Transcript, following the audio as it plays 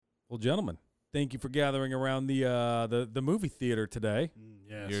Well, gentlemen, thank you for gathering around the movie theater today.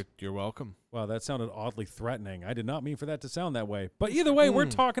 Yes. You're welcome. Wow, that sounded oddly threatening. I did not mean for that to sound that way. But either way, we're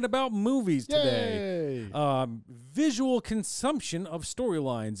talking about movies today. Yay. Visual consumption of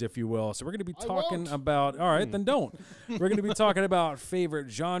storylines, if you will. So we're going to be talking won't. about, all right, then don't. We're going to be talking about favorite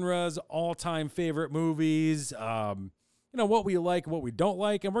genres, all-time favorite movies, what we like, what we don't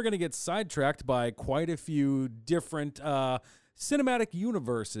like, and we're going to get sidetracked by quite a few different cinematic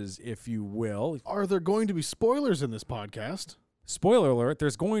universes, if you will. Are there going to be spoilers in this podcast? Spoiler alert,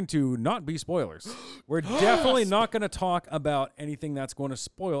 there's going to not be spoilers. We're definitely not going to talk about anything that's going to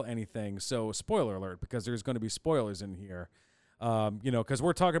spoil anything. So spoiler alert, because there's going to be spoilers in here. Because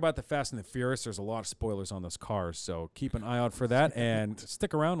we're talking about the Fast and the Furious. There's a lot of spoilers on those cars. So keep an eye out for that and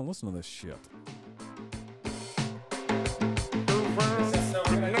stick around and listen to this shit.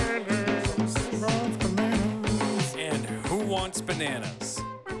 And who wants bananas?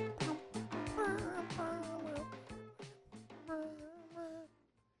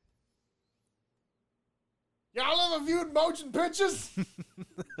 Y'all ever viewed motion pictures?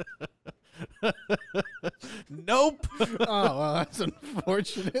 Nope. Oh, well, that's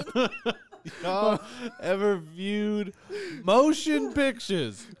unfortunate. Y'all ever viewed motion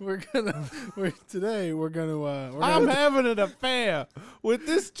pictures? Today we're gonna I'm having an affair with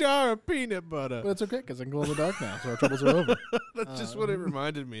this jar of peanut butter. but it's okay because I can glow in the dark now, so our troubles are over. That's just what it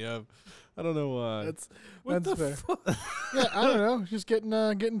reminded me of. I don't know why. That's What that's the fair. Yeah, I don't know. Just getting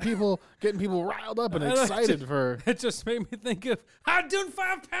people riled up and I don't- excited for. It just made me think of, I'm doing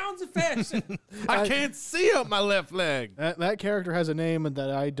 5 pounds of fashion. I can't see up my left leg. That character has a name that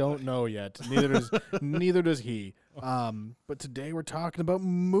I don't know yet. Neither does he. But today we're talking about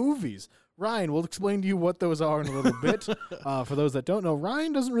movies. Ryan, we'll explain to you what those are in a little bit. For those that don't know,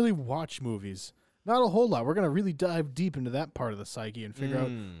 Ryan doesn't really watch movies. Not a whole lot. We're going to really dive deep into that part of the psyche and figure out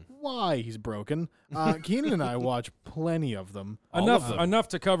why he's broken. Keenan and I watch plenty of them. enough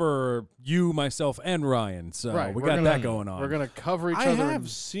to cover you, myself, and Ryan. So Right, we we're got gonna- that going on. We're going to cover each I other. have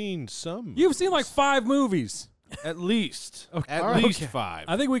seen some. You've seen like 5 movies. At least. At all right. least Okay. 5.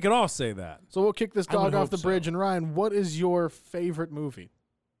 I think we could all say that. So we'll kick this I would dog off hope the so. bridge. And Ryan, what is your favorite movie?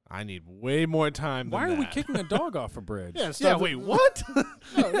 I need way more time than Why are we that. kicking a dog off a bridge? Yeah, Yeah, stop wait, it. what? Don't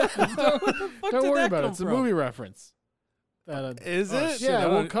did worry that about it. come It's a from? movie reference. Is Oh, it? shit. Yeah, I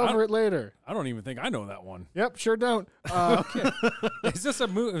we'll don't- cover it later. I don't even think I know that one. Yep, sure don't. Is this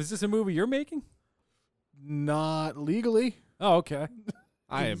a movie you're making? Not legally. Oh, okay.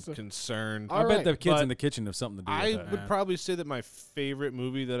 I am So- concerned. All I bet right, the kids but in the kitchen have something to do I with that. would probably say that my favorite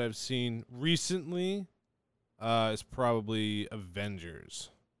movie that I've seen recently is probably Avengers.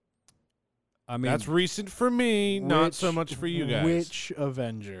 I mean, That's recent for me, not so Which- much for you guys. Which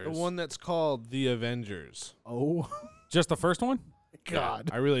Avengers? The one that's called The Avengers. Oh, just the first one?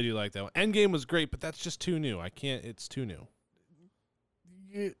 God. I really do like that one. Endgame was great, but that's just too new. I can't. It's too new.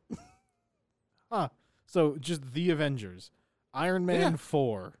 Huh. So just the Avengers. Iron Man Yeah.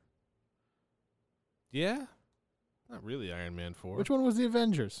 4. Yeah, not really Iron Man 4. Which one was the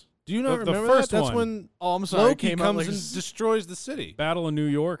Avengers? Do you not The remember first that? That's one. when Oh, I'm sorry. Loki it came out comes like and destroys the city. Battle of New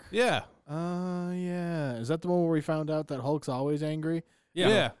York. Yeah, yeah. Is that the one where we found out that Hulk's always angry?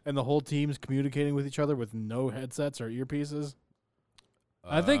 yeah. And the whole team's communicating with each other with no headsets or earpieces?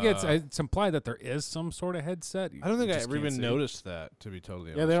 I think it's implied that there is some sort of headset. I don't think You I just ever can't even see. noticed that. To be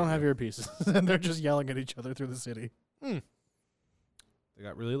totally honest, Yeah, they don't with have you. earpieces. And they're just yelling at each other through the city. They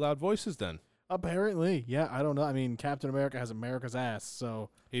got really loud voices. Then Apparently. Yeah, I don't know. I mean, Captain America has America's ass, so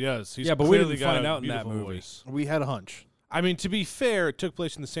he does. He's Yeah, but we clearly didn't got find a out in that beautiful movie. voice. we had a hunch. I mean, to be fair, it took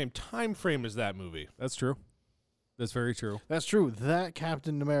place in the same time frame as that movie. That's true. That's very true. That's true. That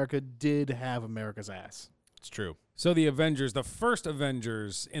Captain America did have America's ass. It's true. So the Avengers, the first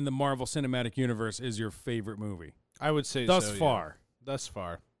Avengers in the Marvel Cinematic Universe, is your favorite movie I would say thus so, yeah. far. Thus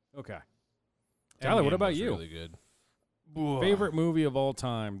far. Okay. Tyler, what Endgame about was you? Really good. Favorite movie of all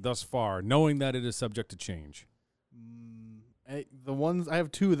time thus far, knowing that it is subject to change. The ones I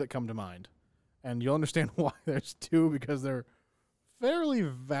have 2 that come to mind, and you'll understand why there's 2 because they're fairly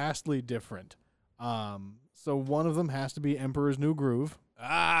vastly different. So one of them has to be Emperor's New Groove.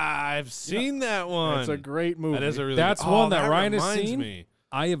 Ah, I've seen that one. It's a great movie. That is a really. That's good, one that that Ryan has reminds seen? Me.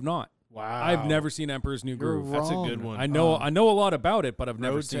 I have not. wow. I've never seen Emperor's New You're Groove. wrong. That's a good one. I know Um, I know a lot about it, but I've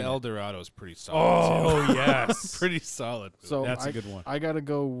never Road seen to it. El Dorado is pretty solid. Oh, too. yes. pretty solid. So That's I, a good one. I gotta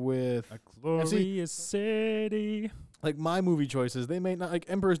go with Glorious city. like my movie choices. They may not like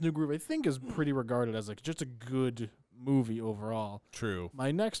Emperor's New Groove. I think is pretty regarded as like just a good movie overall. True.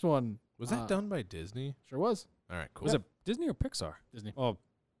 My next one Was that done by Disney? sure was All right, cool. Was it Disney or Pixar? Disney. Oh,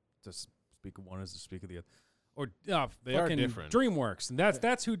 to speak of one is to speak of the other. or They are fucking different. DreamWorks, and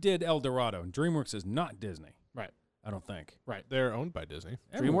that's who did El Dorado. And DreamWorks is not Disney, Right. I don't think. Right. They're owned by Disney.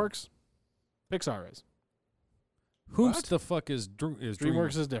 DreamWorks, Pixar is. Whom's What? the fuck is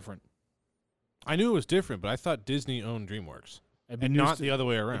DreamWorks is different. I knew it was different, but I thought Disney owned DreamWorks, It'd be and news not to- the other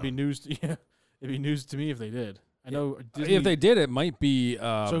way It'd around. be news. Yeah, it'd be news to me if they did. I know Disney. If they did, it might be.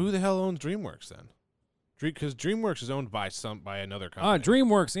 So who the hell owns DreamWorks then? Because DreamWorks is owned by another company.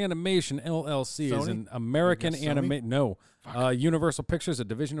 DreamWorks Animation LLC is Sony? an American Sony? anime. No, Fuck. Universal Pictures, a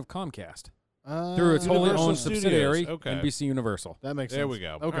division of Comcast, through its wholly Universal owned Studios, subsidiary, okay. NBC Universal. That makes There sense. we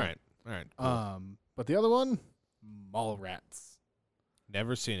go. Okay. All right. Cool. But the other one, Mallrats.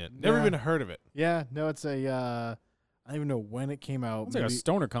 Never seen it. Never Yeah. even heard of it. Yeah, no, it's a. I don't even know when it came out. It's like a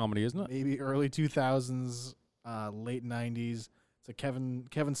stoner comedy, isn't it? maybe early 2000s, late 90s. It's a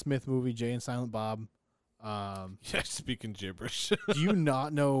Kevin Smith movie, Jay and Silent Bob. Yeah, speaking gibberish. Do you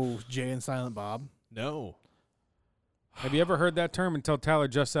not know Jay and Silent Bob? No. Have you ever heard that term until Tyler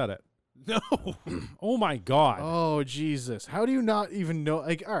just said it? No. Oh my God! Oh Jesus! How do you not even know?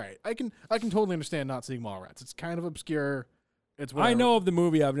 Like, all right, I can totally understand not seeing Mallrats. It's kind of obscure. It's I whatever. know of the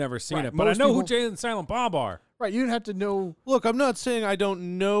movie. I've never seen Right, it, but I most know who people- Jay and Silent Bob are. Right, you didn't have to know. Look, I'm not saying I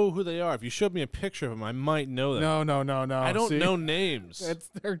don't know who they are. If you showed me a picture of them, I might know them. No. I don't See? know names. It's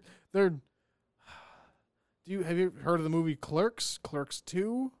they're. Have you heard of the movie Clerks? Clerks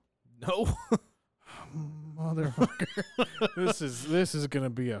 2? No. Motherfucker. this is gonna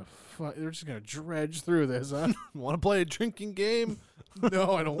be a. They're just gonna dredge through this, huh? Want to play a drinking game?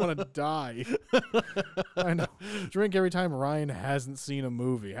 No, I don't want to die. I know. Drink every time Ryan hasn't seen a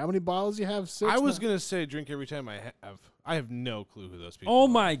movie. How many bottles you have? 6? I was going to say drink every time I have. I have no clue who those people Oh are.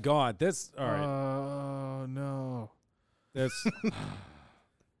 my God! That's all right. Oh no. That's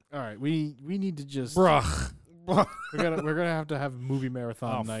All right, we need to just. bruh. We're gonna have movie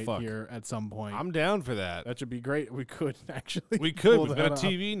marathon Oh, night fuck. here at some point. I'm down for that. That should be great. We could actually. We could. pull We've got a that off.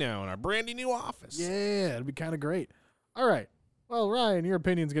 TV now in our brandy new office. Yeah, it'd be kind of great. All right. Well, Ryan, your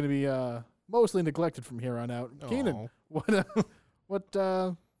opinion's going to be mostly neglected from here on out. Keenan, Aw. what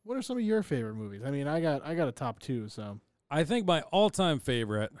are some of your favorite movies? I mean, I got a top 2, so. I think my all-time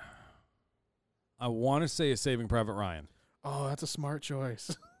favorite, I want to say, is Saving Private Ryan, Oh, that's a smart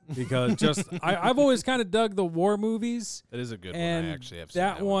choice. because just I've always kind of dug the war movies, That is a good and one. I actually have seen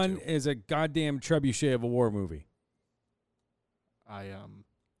that one too. is a goddamn trebuchet of a war movie.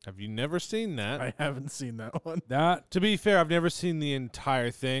 Have you never seen that? I haven't seen that one. That To be fair, I've never seen the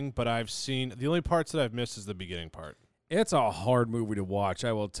entire thing, but I've seen the only parts that I've missed is the beginning part. it's a hard movie to watch.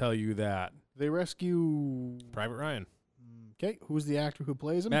 I will tell you that. They rescue. Private Ryan. Okay, who's the actor who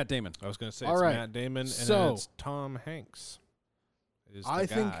plays him? Matt Damon. I was going to say All it's right. Matt Damon, and So- it's Tom Hanks. It is the I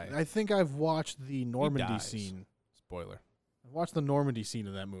guy. think I've watched the Normandy dies. scene. Spoiler. I've watched the Normandy scene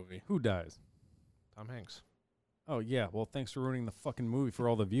of that movie. Who dies? Tom Hanks. Oh yeah. Well, thanks for ruining the fucking movie for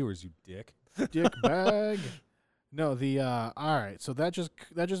all the viewers, you dick. Dick bag. No, the all right. So that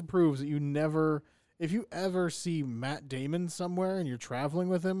just proves that you never, if you ever see Matt Damon somewhere and you're traveling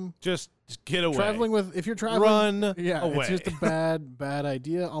with him, Just get away. if you're traveling, Run yeah, away. it's just a bad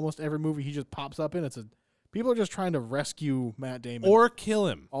idea. Almost every movie he just pops up in, people are just trying to rescue Matt Damon or kill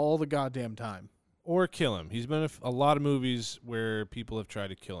him. all the goddamn time. Or kill him. He's been in a lot of movies where people have tried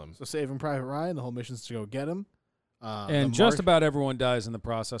to kill him. So Saving Private Ryan, the whole mission's to go get him. And just about everyone dies in the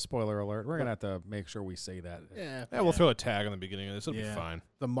process. Spoiler alert. We're gonna have to make sure we say that. Yeah, we'll throw a tag on the beginning of this. It'll Yeah. be fine.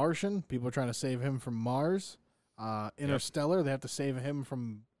 The Martian, people are trying to save him from Mars. Interstellar, they have to save him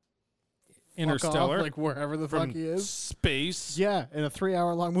from fuck off, Interstellar. like wherever the From fuck he is. space. Yeah, in a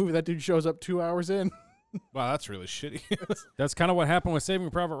 3-hour-long movie, that dude shows up 2 hours in. Wow, that's really shitty. That's kind of what happened with Saving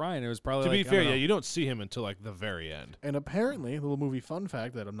Private Ryan. It was probably to like, be I fair, don't yeah, know. you don't see him until like the very end. And apparently, a little movie fun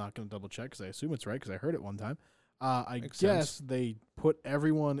fact that I'm not going to double check because I assume it's right because I heard it one time. I Makes guess sense. they put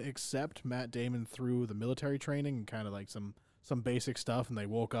everyone except Matt Damon through the military training and kind of like some basic stuff, and they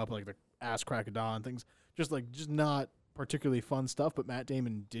woke up like the ass crack of dawn, things just not particularly fun stuff. But Matt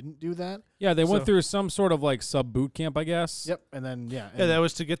Damon didn't do that. Yeah, they went So- through some sort of like sub boot camp, I guess. Yep, and then Yeah, and that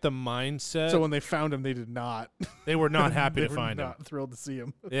was to get the mindset. so when they found him, they did not. they were not happy They to were find him. not thrilled to see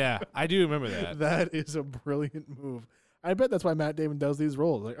him. Yeah, I do remember that. That is a brilliant move. I bet that's why Matt Damon does these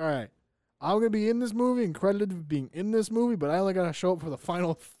roles. Like, all right, I'm gonna be in this movie and credited with being in this movie, but I only gotta show up for the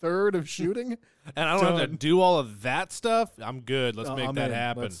final third of shooting. And I don't have to Done. do all of that stuff. I'm good. Let's make I'm that in.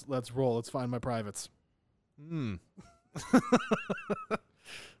 happen. Let's roll. Let's find my privates. Hmm.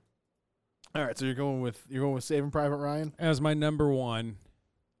 All right, so you're going with Saving Private Ryan. As my number one.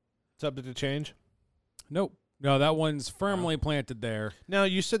 Subject to change. Nope. No, that one's firmly planted there. Now,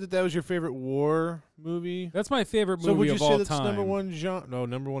 you said that was your favorite war movie. That's my favorite So would movie you of say all that's time. number one genre? No,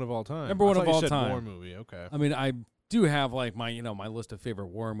 number one of all time. Number one I thought of you all said time. War movie. Okay. I mean, I do have like my my list of favorite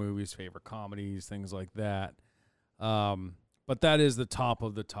war movies, favorite comedies, things like that. But that is the top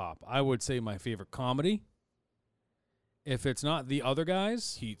of the top. I would say my favorite comedy. If it's not The Other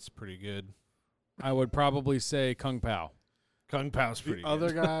Guys, Heat's pretty good. I would probably say Kung Pao. Kung Pao's pretty The good.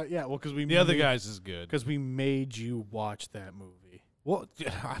 other guy, yeah, well, because The Other Guys is good. because we made you watch that movie. Well,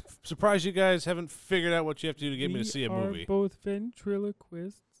 I'm surprised you guys haven't figured out what you have to do to get me to see a movie. We are both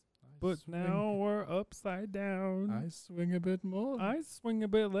ventriloquists, but now we're upside down. I swing a bit more. I swing a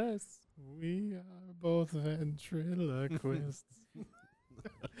bit less. We are both ventriloquists.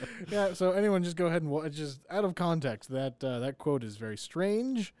 Yeah, so anyone just go ahead and watch. Just out of context, that quote is very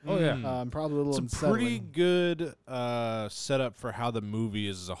strange. Oh, yeah. Probably a little It's a unsettling. pretty good setup for how the movie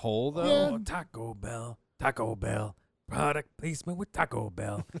is as a whole, though. Yeah. Oh, Taco Bell, product placement with Taco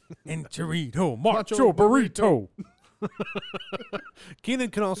Bell, and Chorito Macho Burrito. Keenan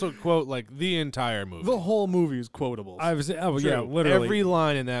can also quote like the entire movie. The whole movie is quotable. I was, yeah, True. literally. Every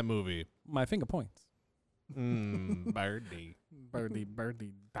line in that movie. My finger points. Birdie.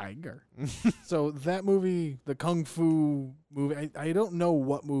 Birdie tiger. So that movie, the Kung Fu movie, I don't know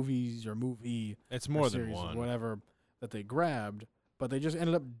what movies or movie It's or more than series or one. whatever that they grabbed, but they just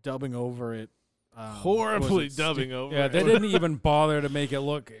ended up dubbing over it. Horribly was it dubbing over. Yeah, it. they didn't even bother to make it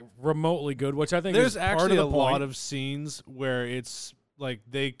look remotely good, which I think There's is part actually of a the lot point. of scenes where it's like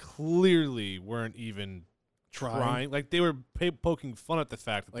they clearly weren't even trying. Like they were poking fun at the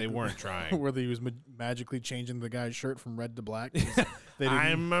fact that Like, they weren't trying. where they was magically changing the guy's shirt from red to black. 'Cause they didn't,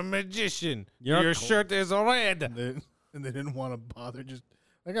 I'm a magician. You're Your cl- shirt is red. and they didn't want to bother. Just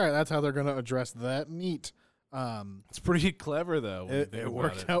like, all right, that's how they're going to address that. Neat. It's pretty clever though. when you It think about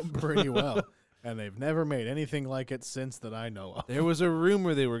worked it. out pretty well, and they've never made anything like it since that I know of. There was a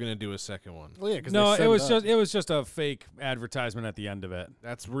rumor they were going to do a second one. Well, yeah, because No, it was just a fake advertisement at the end of it.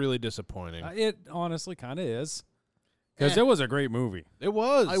 That's really disappointing. It honestly kind of is, because Eh. it was a great movie. It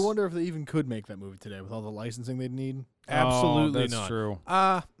was. I wonder if they even could make that movie today with all the licensing they'd need. Absolutely that's not. true.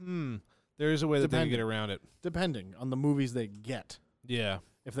 There is a way that they can Depending. get around it. Depending on the movies they get. Yeah.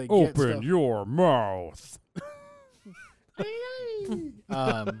 If they get Open stuff, your mouth.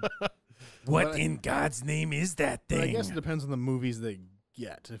 What in God's name is that but I guess it depends on the movies they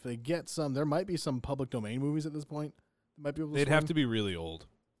get. If they get some, there might be some public domain movies at this point. That might be able to They'd have swing. to be really old.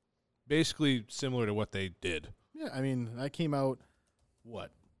 Basically similar to what they did. Yeah, I mean, that came out,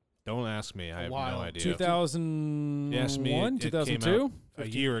 what? Don't ask me. I have while. no idea. 2001, Yes, me, it came 2002. A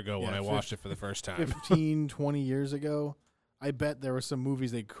year ago when yeah, I watched it for the first time. 15, 20 years ago. I bet there were some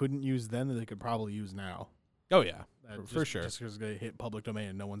movies they couldn't use then that they could probably use now. Oh yeah, That for sure. Just because they hit public domain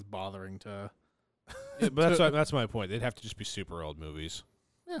and no one's bothering to. Yeah, but that's my point. They'd have to just be super old movies.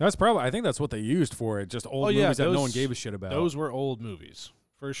 That's probably. I think that's what they used for it. Just old Oh, yeah, movies that no those- one gave a shit about. Those were old movies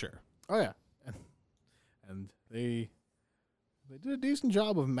for sure. Oh yeah, and they did a decent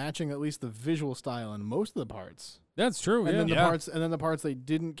job of matching at least the visual style in most of the parts. That's true. And Yeah. then the Yeah. parts, and then the parts they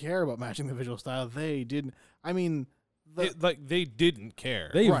didn't care about matching the visual style, they didn't. I mean, They didn't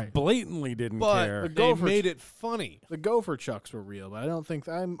care. They Right. blatantly didn't but care. they Gopher made it funny. the gopher chucks were real, but I don't think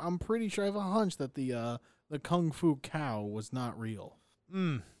I'm pretty sure I have a hunch that the kung fu cow was not real.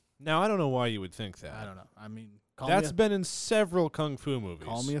 Now I don't know why you would think that. I don't know. I mean, call That's me been in several kung fu movies.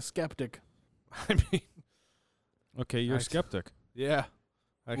 call me a skeptic. I mean, Okay, you're a I- skeptic. yeah,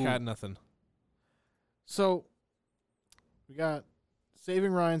 I Ooh. got nothing. So we got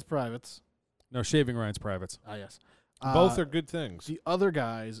Saving Ryan's Privates. No, Shaving Ryan's Privates. Ah, yes. Both are good things. The other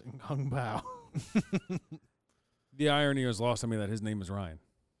guys in Kung Pao. The irony is lost on me that his name is Ryan.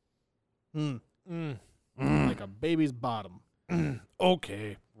 Like a baby's bottom.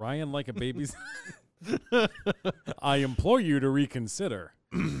 Okay. Ryan like a baby's. I implore you to reconsider.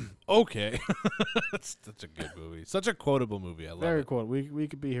 Okay. That's such a good movie. Such a quotable movie. I love Very it. cool. We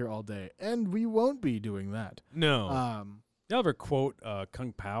could be here all day, and we won't be doing that. No. You ever quote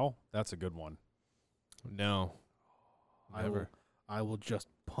Kung Pao? That's a good one. No. Never. I will just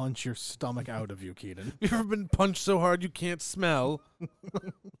punch your stomach out of you, Keaton. You ever been punched so hard you can't smell? Is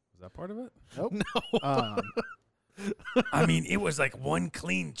that part of it? Nope. No. I mean, it was like one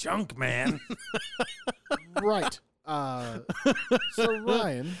clean chunk, man. Right. So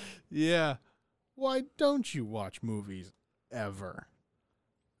Ryan, Yeah. why don't you watch movies ever?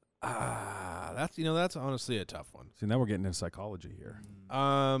 That's honestly a tough one. See, now we're getting into psychology here.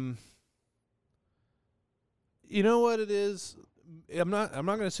 You know what it is? I'm not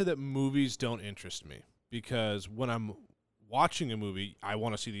going to say that movies don't interest me, because when I'm watching a movie, I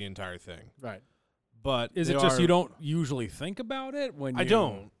want to see the entire thing. Right. But Is it just you don't usually think about it when I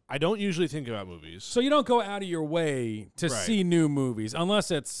don't. I don't usually think about movies. So you don't go out of your way to Right. see new movies unless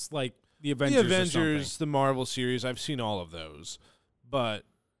it's like the Avengers. The Avengers, the Marvel series, I've seen all of those. But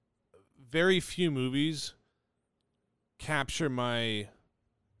very few movies capture my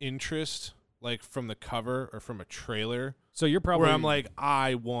interest like from the cover or from a trailer So you're probably where I'm like,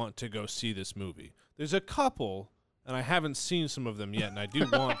 I want to go see this movie. There's a couple, and I haven't seen some of them yet, and I do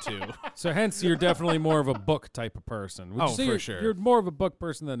want to. So hence you're definitely more of a book type of person. Would you Oh, say for you're, sure. You're more of a book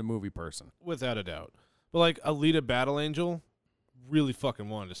person than a movie person. Without a doubt. But like Alita Battle Angel, really fucking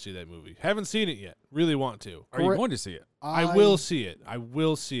wanted to see that movie. Haven't seen it yet. Really want to. Are you Correct. going to see it? I will see it. I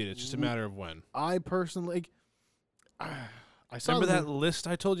will see it. It's just a matter of when. I personally, I saw Remember the that list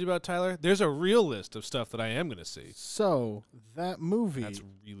I told you about, Tyler? There's a real list of stuff that I am going to see. So that movie, That's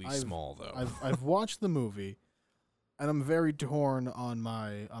really I've- small, though. I've watched the movie, and I'm very torn on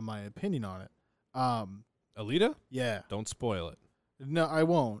my opinion on it. Alita? Yeah, Don't spoil it. no, I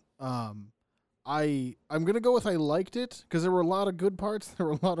won't. I'm gonna go with I liked it because there were a lot of good parts. There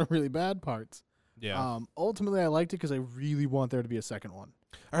were a lot of really bad parts. Yeah. Ultimately, I liked it because I really want there to be a second one.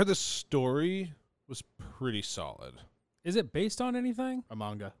 I heard the story was pretty solid. Is it based on anything? A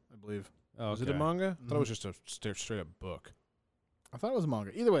manga, I believe. Oh, Was it a manga? I thought it was just a straight up book. I thought it was a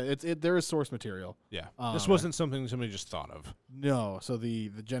manga. Either way, there is source material. Yeah. Oh, This okay. wasn't something somebody just thought of. No, so the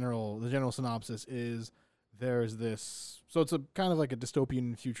general synopsis is there's this. So it's a kind of like a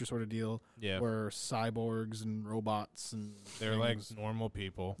dystopian future sort of deal Yeah. where cyborgs and robots and They're like things- normal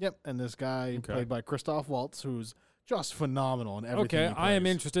people. Yep, and this guy Okay. played by Christoph Waltz, who's just phenomenal in everything. Okay, he I am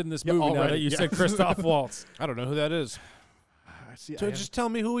plays. interested in this Yeah, movie now that already, you yeah. said Christoph Waltz. I don't know who that is. I see. So just tell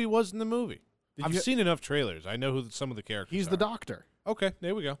me who he was in the movie. Did I've you- seen enough trailers. I know who some of the characters He's are. the doctor. Okay,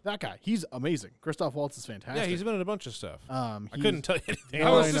 there we go. That guy. He's amazing. Christoph Waltz is fantastic. Yeah, he's been in a bunch of stuff. I he's- couldn't tell you anything. I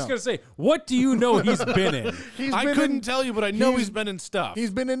No, was I just know. gonna say, what do you know he's been in? He's I been couldn't in- tell you, but I know he's- he's been in stuff. He's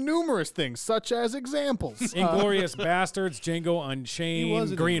been in numerous things, such as examples. Inglorious Bastards, Django Unchained, He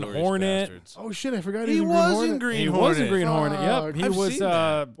was in Green Inglourious Hornet. Bastards. Oh shit! I forgot He was in was Green in Hornet. Green He Hornet. was in Green Hornet. Yep, Fuck. he I've was. seen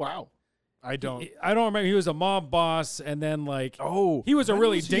that. Wow. I don't. I don't remember. He was a mob boss, and then like Oh, he was a when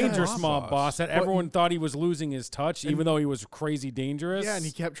really was he a dangerous mob mob boss? boss that But- everyone thought he was losing his touch, even though he was crazy dangerous. yeah, and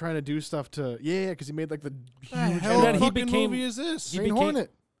he kept trying to do stuff to because he made like the The huge. hell then he fucking became- movie is this? he Green became-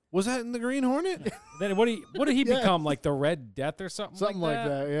 Hornet, Was that in the Green Hornet? Then what did he Yeah. become? Like the Red Death or something? something like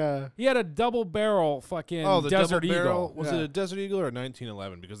that. Yeah. He had a double barrel fucking Oh, the Desert double barrel. Eagle. Was Yeah. it a Desert Eagle or a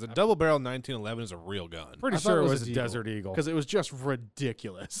 1911? Because the double barrel 1911 is a real gun. Pretty I thought sure it it was was a a Deagle, Desert Eagle. Because it was just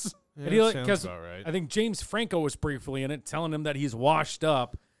ridiculous. Yeah, And he, like, sounds 'cause about right. I think James Franco was briefly in it, telling him that he's washed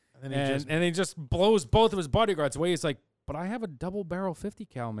up, And and he just blows both of his bodyguards away. He's like, "But I have a double barrel 50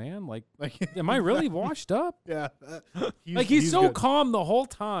 cal, man. Like, like, am I really washed up?" yeah. He's so good. calm the whole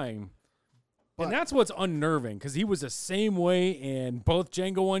time. But- And that's what's unnerving because he was the same way in both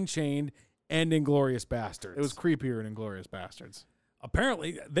Django Unchained and Inglorious Bastards. It was creepier in Inglorious Bastards.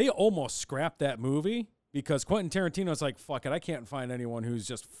 Apparently, they almost scrapped that movie because Quentin Tarantino's like, fuck it, I can't find anyone who's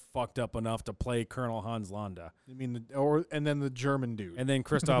just fucked up enough to play Colonel Hans Landa. I mean, and then the German dude. And then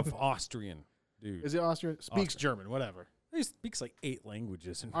Christoph Austrian, dude. Is he Austrian? Speaks Austrian. German, whatever. He speaks like 8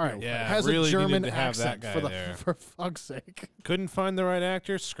 languages. In All right. real Yeah, life. Has really a German needed to have that accent guy for there. for fuck's sake. Couldn't find the right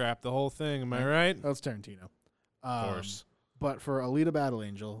actor. Scrap the whole thing. Am I right? That's Tarantino. Of course. But for Alita Battle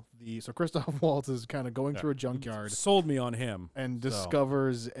Angel, so Christoph Waltz is kind of going Yeah. through a junkyard Sold me on him. and So.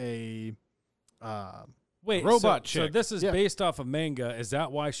 discovers a Wait, Robot so chick. this is Yeah. based off of manga. Is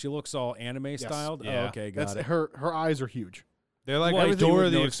that why she looks all anime styled? Yeah. Oh, okay, got that's it. her eyes are huge. They're like Well, everything Dora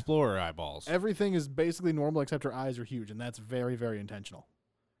with the no- Explorer eyeballs. Everything is basically normal except her eyes are huge, and that's very, very intentional.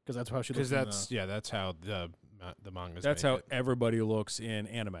 Because that's how she looks. Because that's how the manga's That's made how it. everybody looks in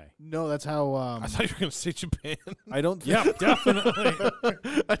anime. no, that's how. I thought you were going to say Japan. I don't. Yeah, definitely.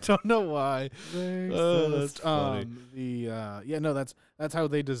 I don't know why. Racist. that's funny. That's how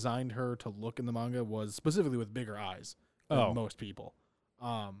they designed her to look in the manga was specifically with bigger eyes than Oh. most people.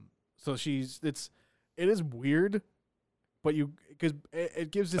 So it is weird, but because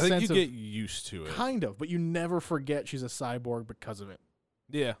it gives a I think sense you of get used to it. kind of, but you never forget she's a cyborg because of it.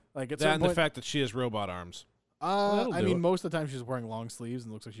 Yeah. Like it's That and the fact that she has robot arms. that'll I do mean, it. most of the time she's wearing long sleeves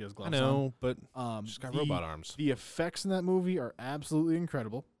and looks like she has I gloves know, but on. she's got robot arms. The effects in that movie are absolutely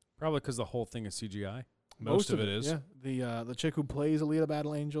incredible. Probably because the whole thing is CGI. Most of it is. Yeah, the chick who plays Alita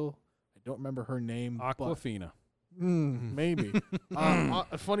Battle Angel, I don't remember her name. but- Aquafina. maybe.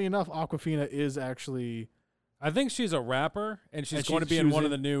 Funny enough, Aquafina is actually I think she's a rapper, and she's And going to be she in was one in-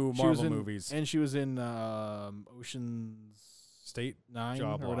 of the new she was Marvel in- movies. and she was in Ocean's State 9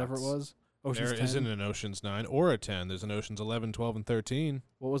 Job or whatever it lots. was. Ocean's There 10. isn't an Ocean's 9 or a 10. There's an Ocean's 11, 12, and 13.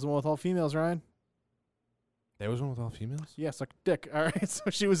 What was the one with all females, Ryan? There was one with all females? Yeah, suck dick. All right,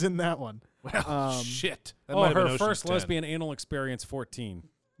 so she was in that one. Well, shit. That Oh, might have been her Ocean's first 10. lesbian anal experience, 14.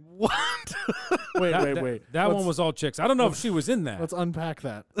 What? Wait, That wait. That Let's- one was all chicks. I don't know if she was in that. Let's unpack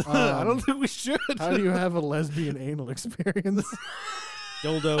that. I don't think we should. How do you have a lesbian anal experience?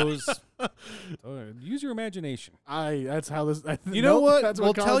 Dildos. Use your imagination. That's how this. You know what? That's We'll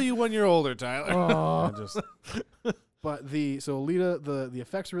what tell you when you're older, Tyler. Oh. I just But Alita, the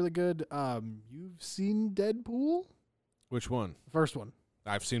effects are really good. You've seen Deadpool? Which one? The first one.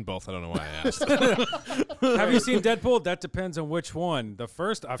 I've seen both. I don't know why I asked. Have you seen Deadpool? That depends on which one. The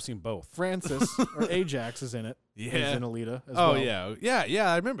first, I've seen both. Francis or Ajax is in it. He's Yeah. in Alita as Oh, well.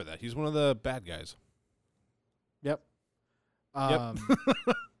 yeah. I remember that. He's one of the bad guys. Yep.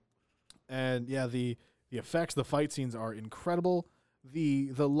 And yeah, the effects, the fight scenes are incredible.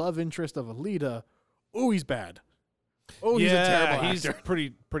 The love interest of Alita, he's bad. Oh, he's a terrible he's actor.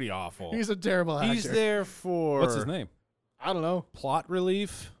 pretty awful. He's a terrible actor. He's there for What's his name? I don't know. plot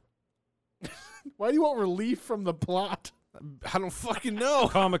relief. Why do you want relief from the plot? I don't fucking know.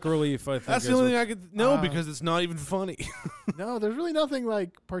 Comic relief, I think. That's the is only what- thing I could know Uh, because it's not even funny. No, there's really nothing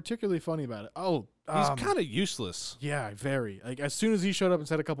like particularly funny about it. Oh, He's kind of useless. yeah, very. Like as soon as he showed up and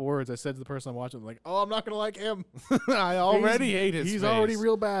said a couple words, I said to the person I'm watching, like, "Oh, I'm not gonna like him. I already hate his He's face. already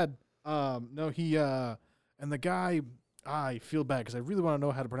real bad." No, he and the guy, I feel bad because I really want to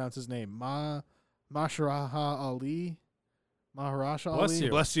know how to pronounce his name. Maharaja Ali. Bless Ali. you.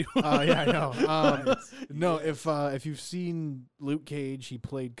 Bless you. Yeah, I know. No, if you've seen Luke Cage, he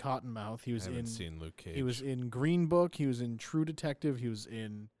played Cottonmouth. He I was haven't in seen Luke Cage. He was in Green Book. He was in True Detective. He was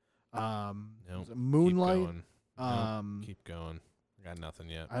in Nope. was it Moonlight. Keep going. Keep going. I got nothing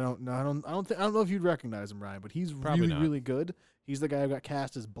yet. I don't know. I don't know if you'd recognize him, Ryan, but he's Probably really not. really good. He's the guy who got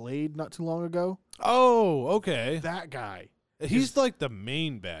cast as Blade not too long ago. Oh, okay. That guy. He's like the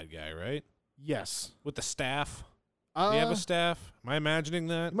main bad guy, right? Yes. With the staff. Do you have a staff? Am I imagining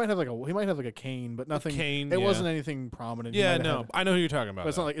that? he might have like a cane, but nothing. cane, It yeah. wasn't anything prominent. He Yeah, might have no. had- I know who you're talking about. but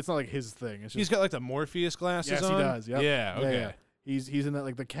it's though. not like his thing. It's just He's got like the Morpheus glasses yes, on. he does. Yep. Yeah, okay. Yeah. He's in that.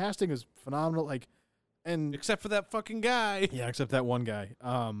 Like the casting is phenomenal. Like, and Except for that fucking guy. yeah, except that one guy.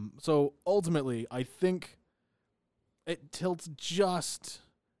 So ultimately, I think it tilts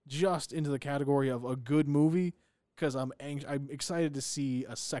just into the category of a good movie because I'm excited to see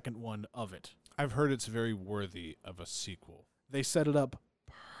a second one of it. I've heard it's very worthy of a sequel. They set it up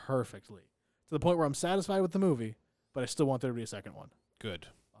perfectly to the point where I'm satisfied with the movie, but I still want there to be a second one. Good.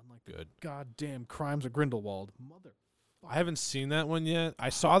 Unlike the Good. goddamn Crimes of Grindelwald, mother. I haven't seen that one yet. I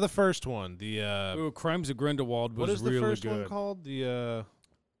saw the first one. The Ooh, Crimes of Grindelwald was what is the really first good. one called? The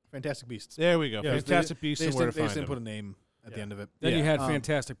Fantastic Beasts. there we go. Yeah, Fantastic Beasts They and just Where to didn't, they Find just didn't Them. put a name at the Yeah. end of it. Then you had Um,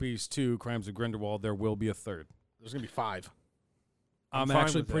 Fantastic Beasts 2, Crimes of Grindelwald. There will be a third. There's gonna be 5. I'm fine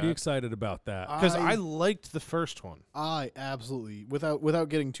actually with pretty that. excited about that. Because I liked the first one. I absolutely, without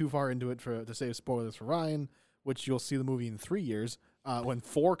getting too far into it to save spoilers for Ryan, which you'll see the movie in 3 years when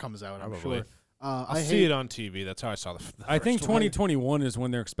 4 comes out. I'm Probably. sure. I'll see it on TV. That's how I saw the I think first one. 2021 is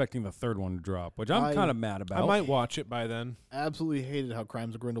when they're expecting the third one to drop, which I'm I- kind of mad about. I might watch it by then. Absolutely hated how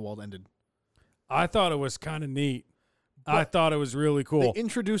Crimes of Grindelwald ended. I thought it was kind of neat. But I thought it was really cool. They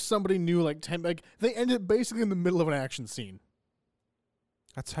introduced somebody new they ended basically in the middle of an action scene.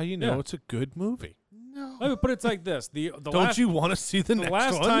 That's how you know Yeah. it's a good movie. No. Let me put it like this: the Don't last, you want to see the next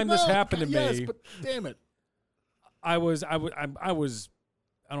last one? time this No, happened to yes, me, but damn it. I was I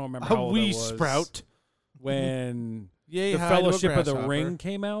don't remember how A old I wee was sprout. when Yay, the hi to a Fellowship of the grasshopper. Ring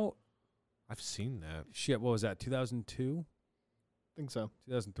came out. I've seen that. Shit, what was that? 2002, I think so.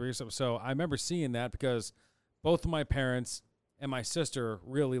 2003 or something. So I remember seeing that because both of my parents and my sister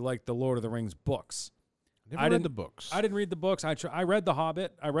really liked the Lord of the Rings books. Never I read didn't- the books. I didn't read the books. I read The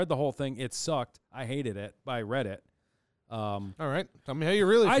Hobbit. I read the whole thing. It sucked. I hated it, but I read it. All right, tell me how you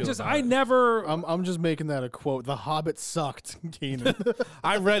really feel about I it. never. I'm just making that a quote. The Hobbit sucked, Keenan.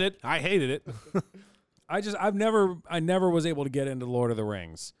 I read it. I hated it. I never was able to get into Lord of the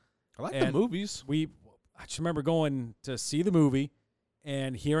Rings. I like And the movies. I just remember going to see the movie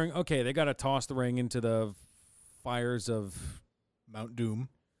and hearing, okay, they got to toss the ring into the fires of Mount Doom.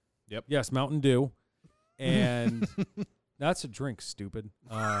 yes, Mountain Dew, and that's a drink, stupid.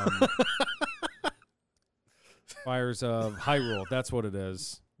 Fires of Hyrule, that's what it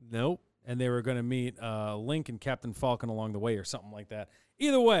is. Nope. And they were going to meet Link and Captain Falcon along the way or something like that.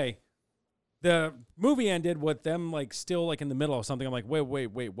 Either way, the movie ended with them still in the middle of something. I'm like,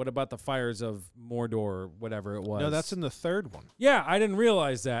 wait, what about the fires of Mordor or whatever it was? No, that's in the third one. Yeah, I didn't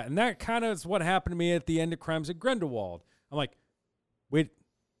realize that. And that kind of is what happened to me at the end of Crimes of Grindelwald. I'm like, wait,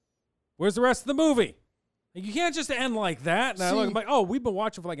 where's the rest of the movie? You can't just end like that. And I look, I'm like, oh, we've been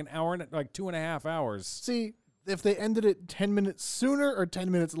watching for an hour and 2.5 hours. See, if they ended it 10 minutes sooner or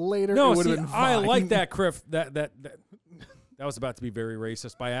 10 minutes later, No, it would see, have been fine. I like that, Criff. That was about to be very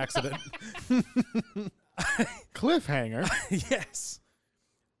racist by accident. cliffhanger. Yes.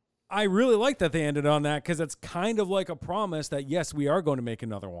 I really like that they ended on that because it's kind of like a promise that, yes, we are going to make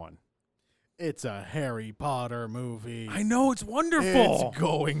another one. It's a Harry Potter movie. I know, it's wonderful. It's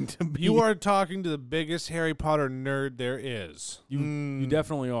going to be. You are talking to the biggest Harry Potter nerd there is. You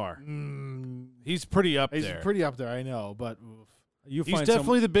definitely are. He's pretty up He's there. pretty up there, I know, but oof. You He's find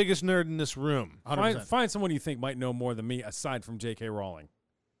definitely the biggest nerd in this room. 100%. find someone you think might know more than me aside from J.K. Rowling.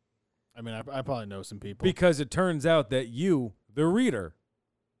 I mean, I probably know some people. Because it turns out that you, the reader,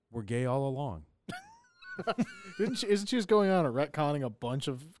 were gay all along. Isn't she just going on and retconning a bunch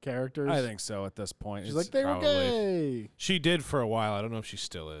of characters? I think so at this point. She's It's- like, they were probably. gay. She did for a while. I don't know if she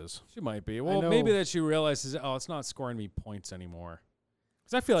still is. she might be. Well, know- maybe that she realizes, oh, it's not scoring me points anymore.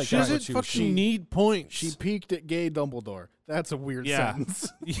 Because I feel like She that's doesn't what she was fucking need points. She peaked at gay Dumbledore. That's a weird Yeah.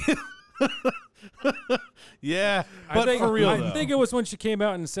 sentence. yeah, I but think, for real I though. think it was when she came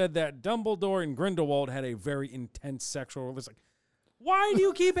out and said that Dumbledore and Grindelwald had a very intense sexual relationship. Like, why do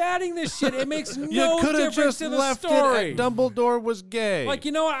you keep adding this shit? It makes no you could have difference just to the left story. it at Dumbledore was gay. Like,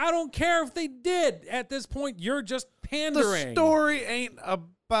 you know what? I don't care if they did. At this point, you're just pandering. the story ain't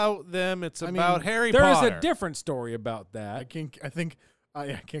about them. It's I mean, about Harry There is Potter. a different story about that. I think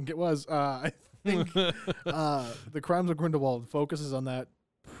it was. I think the Crimes of Grindelwald focuses on that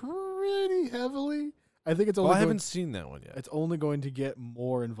pretty heavily. I think it's only Well, I going, haven't seen that one yet. it's only going to get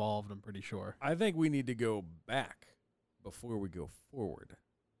more involved, I'm pretty sure. I think we need to go back before we go forward.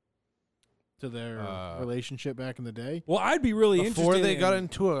 To their relationship back in the day. Well, I'd be really Before interested they got in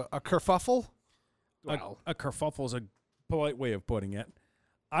into a kerfuffle. a kerfuffle is a polite way of putting it.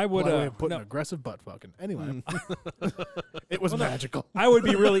 I would Polite way of putting no, aggressive butt fucking. Anyway, it was magical. I would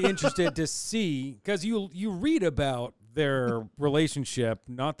be really interested to see because you read about their relationship,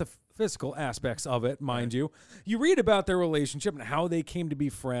 not the physical aspects of it, mind you. You read about their relationship and how they came to be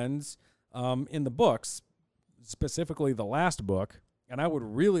friends in the books, specifically the last book. And I would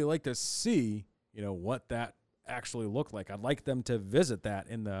really like to see, what that actually looked like. I'd like them to visit that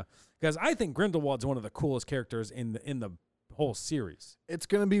because I think Grindelwald's one of the coolest characters in the whole series. It's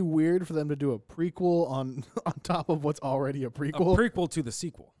going to be weird for them to do a prequel on top of what's already a A prequel. prequel to the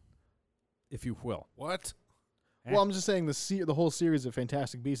sequel, if you will. What? Well, I'm just saying the whole series of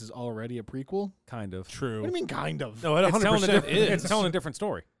Fantastic Beasts is already a prequel. Kind of. True. What do you mean, kind of? No, it It's telling, 100% it's is. telling a different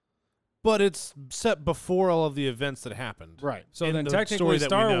story. But it's set before all of the events that happened. Right. So in then the technically story that we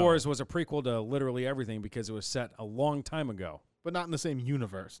Star know. Wars was a prequel to literally everything because it was set a long time ago. But not in the same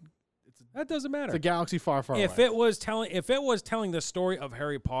universe. That doesn't matter. It's a galaxy far, far if away. it was telling the story of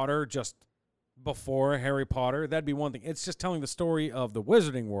Harry Potter just before Harry Potter, that'd be one thing. It's just telling the story of the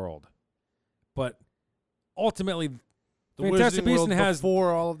Wizarding World. But ultimately, The Fantastic Wizarding Beasts World has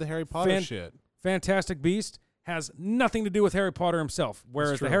before all of the Harry Potter Fan- shit. Fantastic Beast has nothing to do with Harry Potter himself,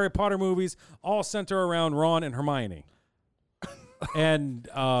 whereas the true. Harry Potter movies all center around Ron and Hermione. And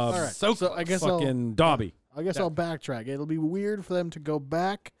All right. So I guess fucking Dobby. I'll backtrack. It'll be weird for them to go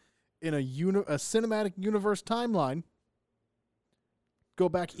back in a cinematic universe timeline. Go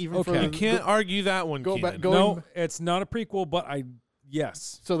back even Okay. further. You can't argue that one, Go back- Keenan. go- No, Going- it's not a prequel, but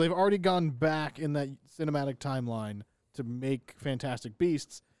yes. So they've already gone back in that cinematic timeline to make Fantastic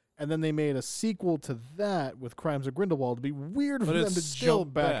Beasts, and then they made a sequel to that with Crimes of Grindelwald. It'd be weird for But them it's to still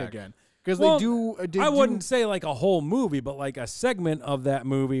jump back back. again because Well, they do. I wouldn't say like a whole movie, but like a segment of that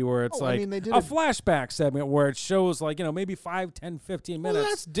movie where it's Oh, I like mean, they did a it- flashback segment where it shows like, maybe 5, 10, 15 Well, minutes.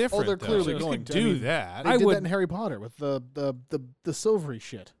 that's different. they're though. clearly You going can to. do I mean, that. They I did would- that in Harry Potter with the silvery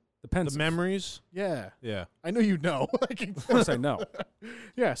shit. the The pencil. memories. Yeah, Yeah. I know you know. Of course I know.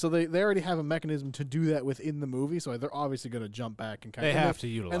 Yeah, so they already have a mechanism to do that within the movie, so they're obviously going to jump back and kind They of have to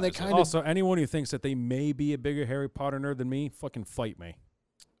utilize they it. kind of Also, anyone who thinks that they may be a bigger Harry Potter nerd than me, fucking fight me.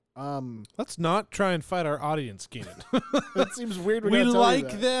 Let's not try and fight our audience, Keenan. That seems weird. we gotta tell you like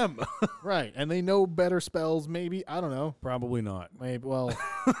that. them. Right, and they know better spells. Maybe I don't know. Probably not. Maybe well,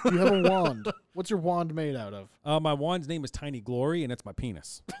 you have a wand. What's your wand made out of? My wand's name is Tiny Glory, and it's my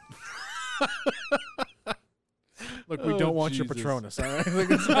penis. Look, we Oh, don't want Jesus. your Patronus. All right.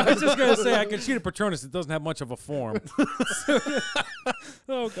 I was just going to say, I can shoot a Patronus. It doesn't have much of a form.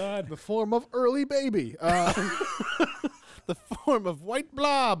 Oh, God. the form of early baby. The form of white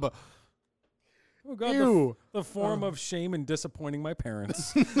blob. Oh, God. Ew. The form of shame and disappointing my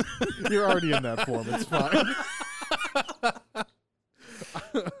parents. You're already in that form. It's fine.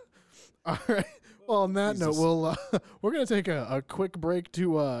 All right. Well, on that note, we're gonna take a quick break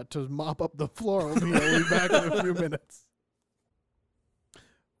to mop up the floor. We'll be back in a few minutes.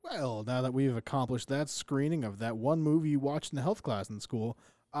 Well, now that we've accomplished that screening of that one movie you watched in the health class in school,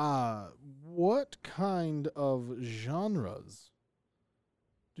 what kind of genres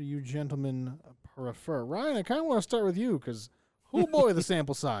do you gentlemen prefer? Ryan, I kind of want to start with you because, oh boy, the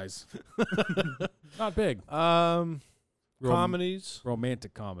sample size. Not big. Comedies.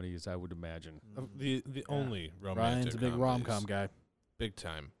 Romantic comedies, I would imagine. The only romantic. Ryan's a big comedies. rom-com guy. Big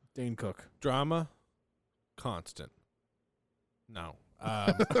time. Dane Cook. Drama. Constant. No.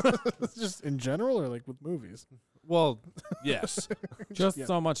 Just in general or like with movies? Well, yes. Just Yeah.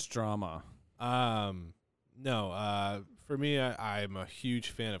 so much drama. No. For me, I'm a huge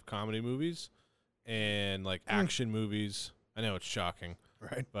fan of comedy movies and like action movies. I know it's shocking,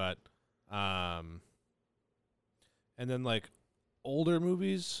 Right. but and then like older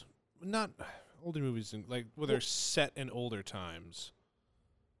movies, not older movies, like where they're set in older times.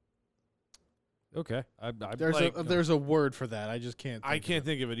 Okay. There's a word for that. I just can't. I can't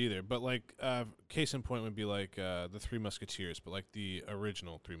think of it either, but like case in point would be like the Three Musketeers, but like the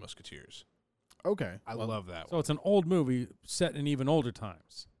original Three Musketeers. Okay. I love that So one. it's an old movie set in even older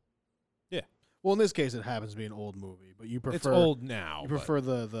times. Well, in this case, it happens to be an old movie, but you prefer It's old now. You but- prefer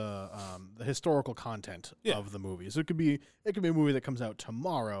the historical content Yeah. of the movie. So it could be a movie that comes out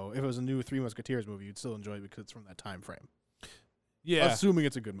tomorrow. If it was a new Three Musketeers movie, you'd still enjoy it because it's from that time frame. yeah, Assuming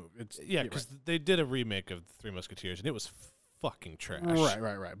it's a good movie. It's yeah, because they did a remake of the Three Musketeers and it was fucking trash.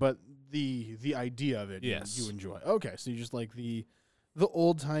 right. But the idea of it, Yes. you enjoy. Okay, so you just like the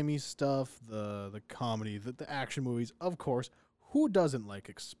old timey stuff, the comedy, the action movies. Of course, who doesn't like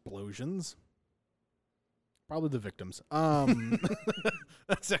explosions? Probably the victims.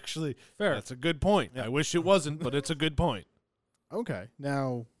 That's actually Fair. That's a good point. I wish it wasn't, but it's a good point. Okay.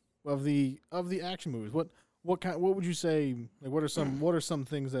 Now, of the action movies, what would you say? Like, what are some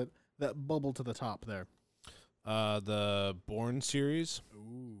things that bubble to the top there? The Bourne series,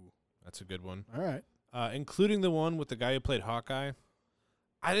 Ooh. that's a good one. All right. Including the one with the guy who played Hawkeye.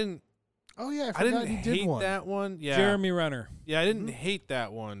 I didn't Oh yeah, I didn't he did hate one. that one. Yeah. Jeremy Renner. Yeah, I didn't hate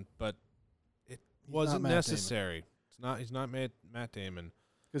that one, but it He's wasn't not Matt necessary. He's not Matt Damon.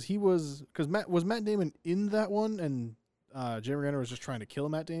 Because Matt Damon in that one, and Jeremy Renner was just trying to kill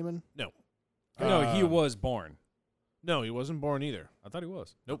Matt Damon. No. No, he Uh, was born. No, he wasn't Bourne either. I thought he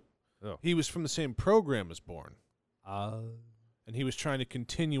was. He was from the same program as Bourne, Uh, and he was trying to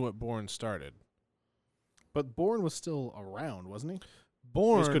continue what Bourne started. But Bourne was still around, wasn't he?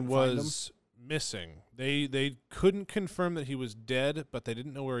 Bourne couldn't find was missing. They couldn't confirm that he was dead, but they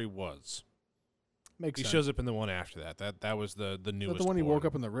didn't know where he was. Makes He sense. shows up in the one after that. That was the Is newest. that the one he woke Bourne.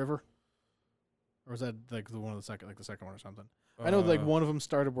 up in the river? Or was that like the one of the second, like the second one or something? I know like one of them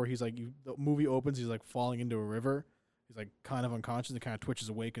started where he's like, the movie opens, he's like falling into a river. He's like kind of unconscious and kind of twitches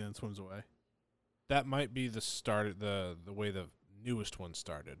awake and then swims away. That might be the start. The way the newest one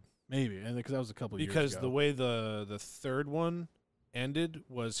started. Maybe, and because that was a couple years Because ago. the way the third one ended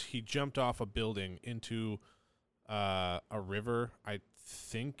was he jumped off a building into a river. I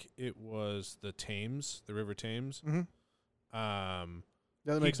think it was the Thames, the River Thames. Mhm.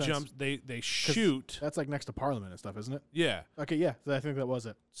 Yeah, that He makes sense. jumps. They shoot. That's like next to Parliament and stuff, isn't it? Yeah. Okay, yeah, I think that was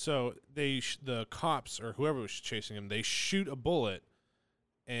it. So the cops or whoever was chasing him, they shoot a bullet,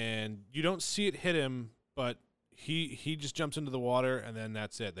 and you don't see it hit him, but he just jumps into the water, and then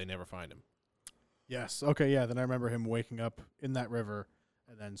that's it. They never find him. Yes. Okay, yeah. Then I remember him waking up in that river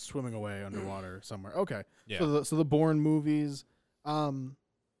and then swimming away underwater somewhere. Okay. Yeah. So the Bourne movies. I'm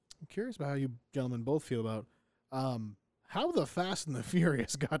curious about how you gentlemen both feel about how the Fast and the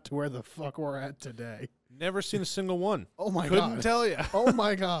Furious got to where the fuck we're at today. Never seen a single one. Oh my Couldn't god. tell you. Oh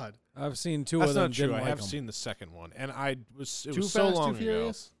my god. I've seen two That's of them. not true. Didn't I like have 'em. seen the second one, and it Too was so Fast, Too long ago.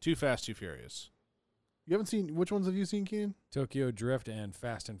 Furious? Too Fast, Too Furious. You haven't seen which ones have you seen, Keenan? Tokyo Drift and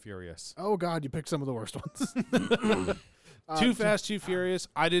Fast and Furious. Oh god, you picked some of the worst ones. Too Fast, Too Furious.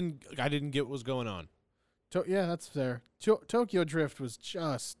 I didn't get what was going on. Yeah, that's fair. Tokyo Drift was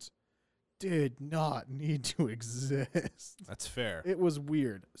just did not need to exist. That's fair. It was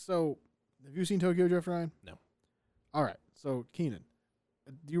weird. So, have you seen Tokyo Drift, Ryan? No. All right. So, Keenan,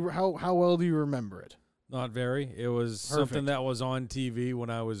 how well do you remember it? Not very. It was Perfect. something that was on TV when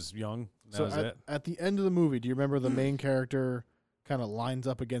I was young. That was it. At the end of the movie, do you remember the main character kind of lines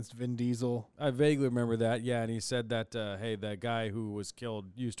up against Vin Diesel? I vaguely remember that. Yeah, and he said that, hey, that guy who was killed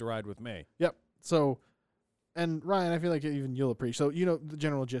used to ride with me. Yep. So, and Ryan, I feel like even you'll appreciate. So, you know, the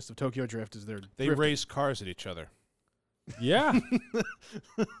general gist of Tokyo Drift is They drifting. race cars at each other. Yeah.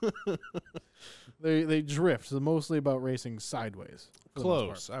 They drift. So mostly about racing sideways. for the most part.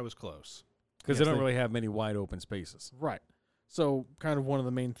 Close. I was close. Because Yes, they don't they- really have many wide open spaces. Right. So kind of one of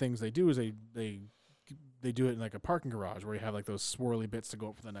the main things they do is they they do it in like a parking garage where you have like those swirly bits to go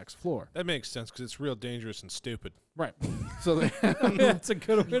up for the next floor. That makes sense because it's real dangerous and stupid. Right. So they That's a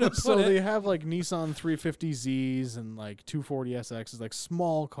good way to put so it. they have like Nissan 350Zs and like 240SXs, like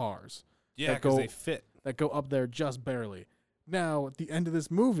small cars Yeah, That because go- they fit. that go up there just barely. Now, at the end of this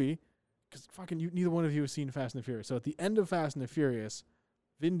movie, because neither one of you has seen Fast and the Furious. So at the end of Fast and the Furious,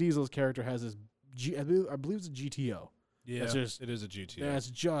 Vin Diesel's character has this I believe it's a GTO. Yeah, just- it is a GTO. That's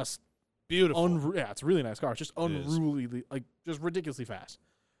just Beautiful. yeah, it's a really nice car. It's just It is. unruly, like just ridiculously fast.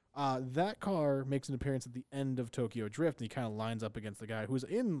 That car makes an appearance at the end of Tokyo Drift, and he kind of lines up against the guy who's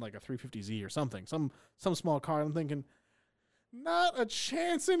in like a 350Z or something, some small car. I'm thinking, not a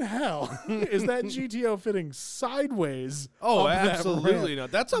chance in hell is that GTO fitting sideways. Oh, up that absolutely ramp.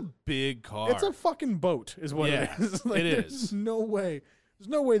 not. That's a big car. It's a fucking boat, is what Yeah, it is. Like, it there's is. no way. There's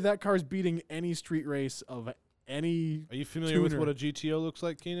no way that car's beating any street race of any. Are you familiar with tuner. what a GTO looks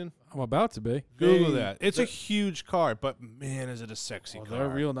like, Keenan? I'm about to be. Google They- that. It's a they're- huge car, but man, is it a sexy Oh, car. they're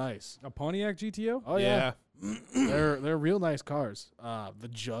real nice. A Pontiac GTO? Oh yeah. They're real nice cars. The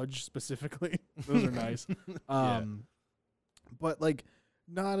Judge specifically, those are nice. But like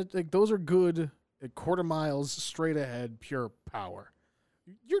like those are good quarter miles straight ahead, pure power.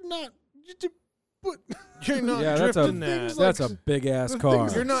 You're not, but You're not Yeah, that's drifting a- that. things That's like a big ass the car.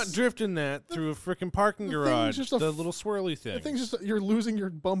 things You're not drifting that through a freaking parking the thing's garage. just a The f- little swirly thing. the thing's just you're losing your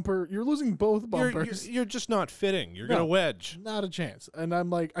bumper. You're losing both bumpers. You're just not fitting. You're No. gonna wedge. Not a chance. And I'm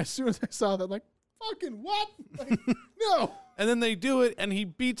like, as soon as I saw that, I'm like, fucking what? Like, no. And then they do it, and he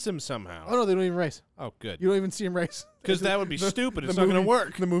beats him somehow. Oh no, they don't even race. Oh, good. You don't even see him race. Because that would be The- stupid. the It's not going to movie-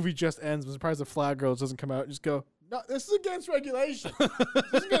 work. The movie just ends. I'm surprised the flag girls doesn't come out and just go, no, this is against regulation. This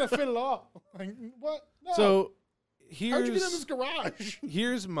isn't going to fit at all. Like, what? No. So how'd you get in this here's garage?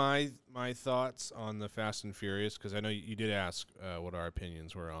 here's my thoughts on the Fast and Furious, because I know you did ask what our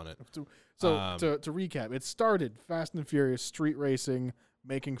opinions were on it. So to recap, it started Fast and Furious, street racing,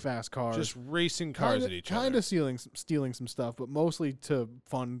 making fast cars. Just racing cars at each other. Kind of stealing some stuff, but mostly to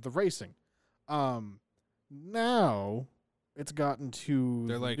fund the racing. Now it's gotten to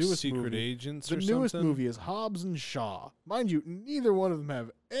They're the like newest secret movie. agents The or newest something. movie is Hobbs and Shaw. Mind you, neither one of them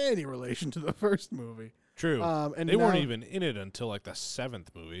have any relation to the first movie. True. And They weren't now- even in it until like the 7th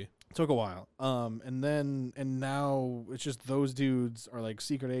movie. Took a while. And now it's just those dudes are like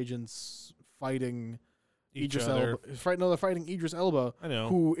secret agents fighting Each Idris other. Elba. They're fighting Idris Elba, I know.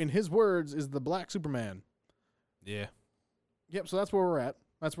 who, in his words, is the Black Superman. Yeah. Yep. So that's where we're at.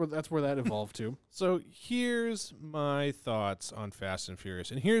 That's where that evolved to. So here's my thoughts on Fast and Furious,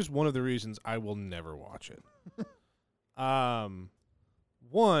 and here's one of the reasons I will never watch it.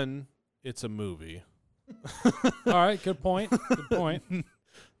 One, it's a movie. All right, good point. Good point.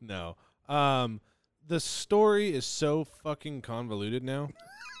 No. The story is so fucking convoluted now.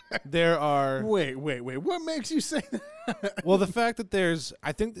 There are Wait. What makes you say that? well, the fact that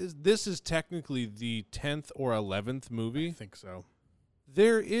I think this is technically the 10th or 11th I movie. think so.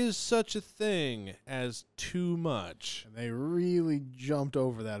 There is such a thing as too much. And they really jumped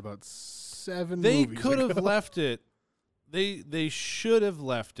over that about 7 They movies could have ago. left it. They should have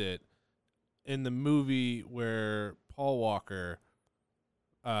left it in the movie where Paul Walker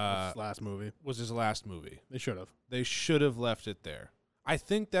This last movie. was his last movie. They should have. They should have left it there. I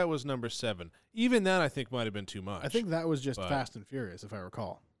think that was number 7. Even that I think might have been too much. I think that was just But- Fast and Furious, if I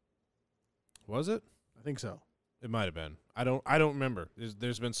recall. Was it? I think so. It might have been. I don't remember.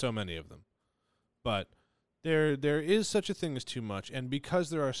 There's been so many of them. But there is such a thing as too much, and because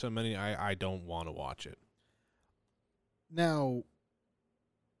there are so many, I don't want to watch it. Now,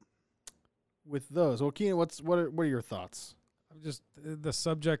 with those, well, Keenan, what are your thoughts? I'm just the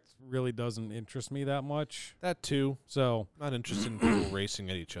subject really doesn't interest me that much. That too. So Not interested in people racing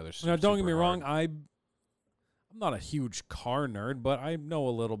at each other. now, don't get me super wrong. hard. I'm not a huge car nerd, but I know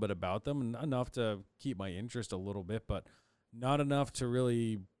a little bit about them and enough to keep my interest a little bit, but not enough to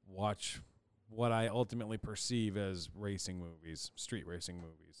really watch what I ultimately perceive as racing movies, street racing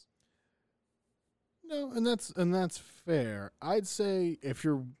movies. No, and that's fair. I'd say if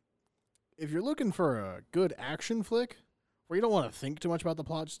you're looking for a good action flick where you don't want to think too much about the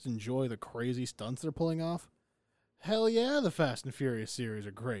plot, just enjoy the crazy stunts they're pulling off, hell yeah, the Fast and Furious series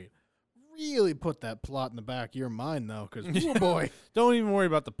are great. Really put that plot in the back of your mind, though, because, oh boy. Don't even worry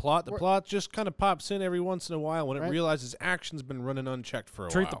about the plot. The We're- plot just kind of pops in every once in a while when it Right. realizes action's been running unchecked for a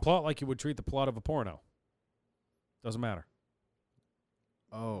Treat while. the plot like you would treat the plot of a porno. Doesn't matter.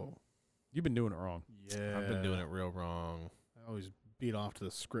 Oh, You've been doing it wrong. yeah. I've been doing it real wrong. I always beat off to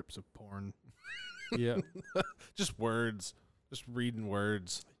the scripts of porn. Yeah. Just words. Just reading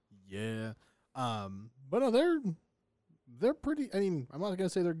words. Yeah. But no, they're pretty. I mean, I'm not gonna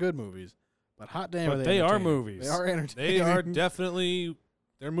say they're good movies, But hot damn, But they are entertaining. movies. They are entertaining. They are definitely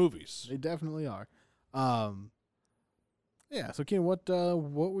they're movies. They definitely are. Yeah. So, Ken, what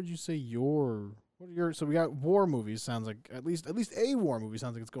would you say so we got war movies. Sounds like at least a war movie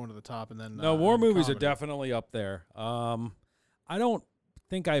sounds like it's going to the top, and then No, war movies are comedy. definitely up there. I don't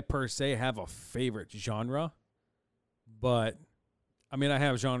think I per se have a favorite genre, but I mean I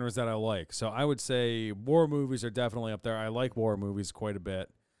have genres that I like. So I would say war movies are definitely up there. I like war movies quite a bit.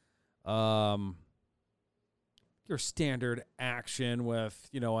 Your standard action with,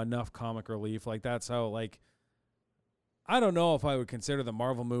 enough comic relief. Like that's how I don't know if I would consider the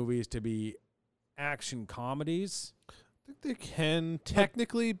Marvel movies to be action comedies. I think they can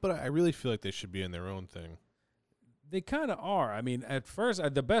technically, but I really feel like they should be in their own thing. They kind of are. I mean, at first,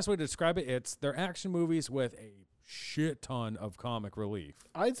 the best way to describe it, they're action movies with a shit ton of comic relief.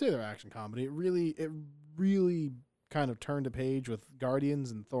 I'd say they're action comedy. It really kind of turned a page with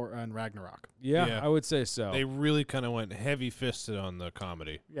Guardians and Thor and Ragnarok. Yeah, Yeah. I would say so. They really kind of went heavy-fisted on the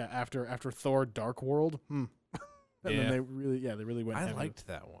comedy. Yeah, after Thor: Dark World. And Yeah. then they really went. I heavy liked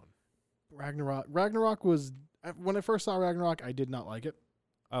that one. with Ragnarok. Ragnarok was when I first saw Ragnarok, I did not like it.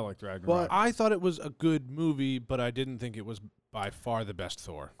 I liked Ragnarok. I thought it was a good movie, but I didn't think it was by far the best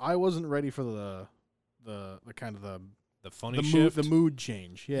Thor. I wasn't ready for the kind of The funny the shift. mood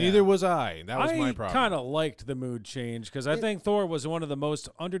change. Yeah. Neither was I. That was my I problem. kind of liked the mood change because I think Thor was one of the most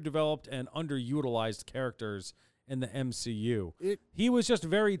underdeveloped and underutilized characters in the MCU. He was just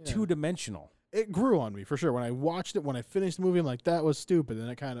very two-dimensional. It grew on me for sure. When I watched it, when I finished the movie, I'm like, that was stupid. And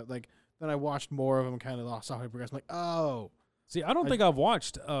I kind of then I watched more of them, kind of saw how he progressed. I'm like, oh. See, I don't think I've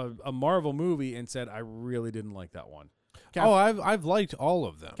watched a Marvel movie and said I really didn't like that one. I've liked all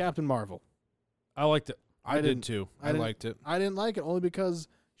of them. Captain Marvel. I liked it. I did too. I liked it. I didn't like it only because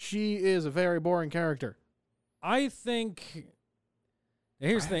she is a very boring character. I think.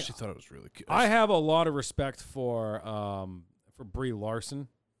 Here's the I thing. actually thought it was really good. I have a lot of respect for Brie Larson.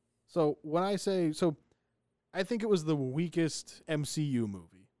 So when I say I think it was the weakest MCU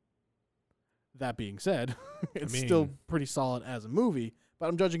movie. That being said, it's still pretty solid as a movie, but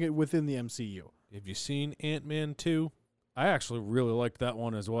I'm judging it within the MCU. Have you seen Ant-Man 2? I actually really liked that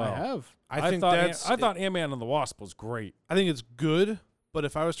one as well. I have. I thought Ant-Man and the Wasp was great. I think it's good, but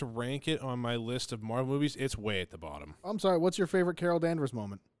if I was to rank it on my list of Marvel movies, it's way at the bottom. I'm sorry. What's your favorite Carol Danvers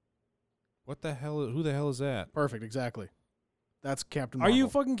moment? What the hell? Who the hell is that? Perfect. Exactly. That's Captain Are Marvel. you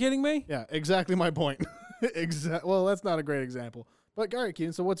fucking kidding me? Yeah, exactly my point. Well, that's not a great example. But, all right,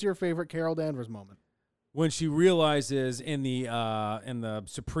 Keenan, so what's your favorite Carol Danvers moment? When she realizes in the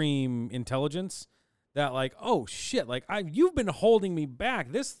Supreme Intelligence that oh shit, you've been holding me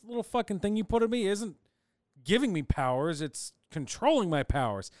back. This little fucking thing you put in me isn't giving me powers, it's controlling my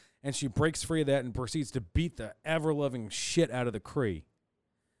powers. And she breaks free of that and proceeds to beat the ever-loving shit out of the Kree.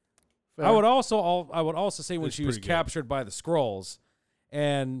 Fair. I would also say when It's she was pretty good. captured by the Skrulls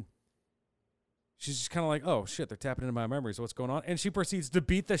and she's just kind of like, oh shit, they're tapping into my memories. What's going on? And she proceeds to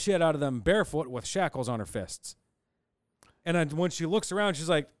beat the shit out of them barefoot with shackles on her fists. And then when she looks around, she's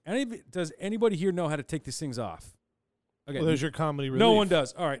like, does anybody here know how to take these things off? Okay. Well, there's your comedy relief. No one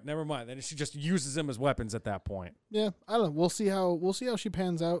does. All right, never mind. Then she just uses them as weapons at that point. Yeah, I don't know. We'll see how she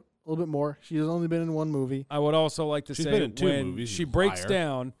pans out a little bit more. She has only been in one movie. I would also like to She's say been in 2 when movies, she you breaks liar.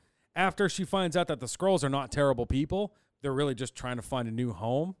 down, after she finds out that the Skrulls are not terrible people, they're really just trying to find a new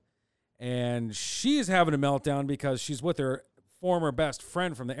home. And she's having a meltdown because she's with her former best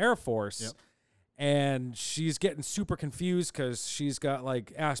friend from the Air Force. Yep. And she's getting super confused because she's got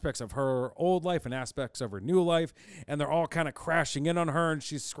aspects of her old life and aspects of her new life. And they're all kind of crashing in on her. And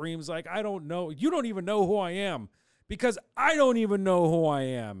she screams I don't know. You don't even know who I am because I don't even know who I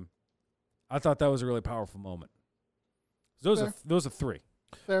am. I thought that was a really powerful moment. Those are 3.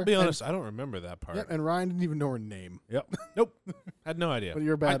 Fair. To be honest, I don't remember that part. Yeah, and Ryan didn't even know her name. Yep. Nope. Had no idea. But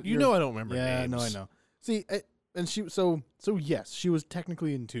you're bad. You know I don't remember Yeah, names. no, I know. See, and she so yes, she was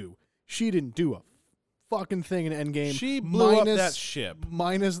technically in 2. She didn't do a fucking thing in Endgame. She blew up minus- that ship.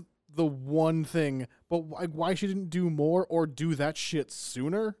 minus the one thing. But why she didn't do more or do that shit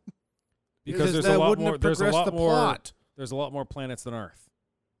sooner? Because there's that a lot wouldn't more. have There's a progressed lot the more. plot. There's a lot more planets than Earth.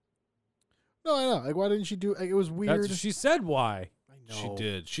 No, I know. Why didn't she do? It was weird. She said why. I know. She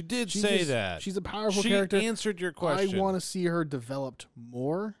did. She did She say just- that. She's a powerful she character. answered your question. I want to see her developed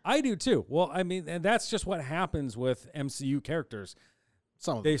more. I do too. Well, I mean, and that's just what happens with MCU characters.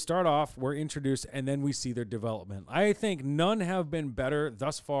 Some of They them. start off, we're introduced, and then we see their development. I think none have been better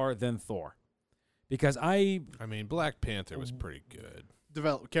thus far than Thor, because I mean, Black Panther was pretty good.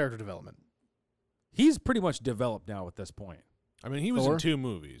 Character development. he's pretty much developed now at this point. I mean, he was Thor? in 2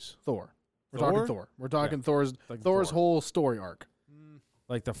 movies. Thor. We're Thor? talking Thor. We're talking Yeah. Thor's Like Thor's Thor. whole story arc.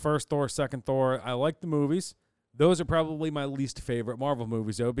 Like the first Thor, second Thor. I like the movies. Those are probably my least favorite Marvel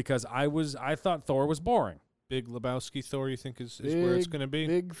movies, though, because I thought Thor was boring. Big Lebowski Thor, you think is where it's going to be?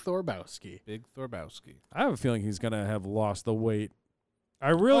 Big Thorbowski. Big Thorbowski. I have a feeling he's going to have lost the weight.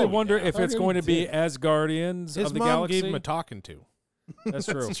 I really wonder if it's going to be as Guardians His of the mom Galaxy. gave him a talking to. That's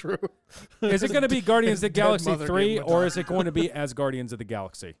true. That's true. Is it going to be Guardians of the his dead Galaxy mother 3, gave him a or is it going to be as Guardians of the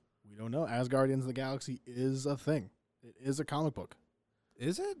Galaxy? We don't know. As Guardians of the Galaxy is a thing. It is a comic book.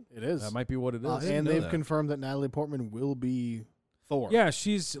 Is it? It is. That might be what it is. And know they've that. confirmed that Natalie Portman will be Thor. Yeah,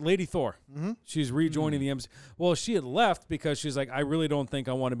 she's Lady Thor. Mm-hmm. She's rejoining the MC. Well, she had left because she's like, I really don't think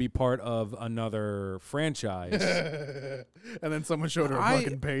I want to be part of another franchise. And then someone showed her a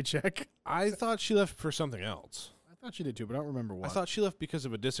fucking paycheck. I thought she left for something else. I thought she did too, but I don't remember what. I thought she left because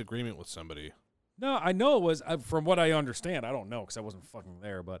of a disagreement with somebody. No, I know it was, from what I understand, I don't know because I wasn't fucking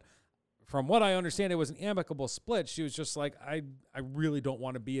there, but from what I understand, it was an amicable split. She was just like, I really don't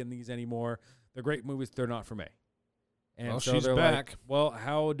want to be in these anymore. They're great movies. They're not for me. And Well, so she's they're back. like, well,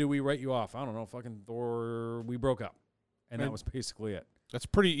 how do we write you off? I don't know. Fucking Thor, we broke up. And that was basically it. That's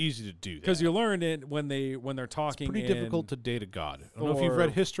pretty easy to do. Because you learned it when they're it's talking. pretty difficult to date a god. I don't know if you've Thor-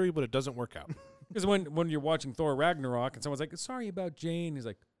 read history, but it doesn't work out. Because when you're watching Thor Ragnarok and someone's like, sorry about Jane, he's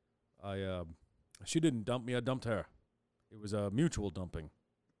like, she didn't dump me, I dumped her. It was a mutual dumping.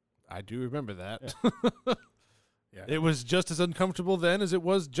 I do remember that. Yeah. It was just as uncomfortable then as it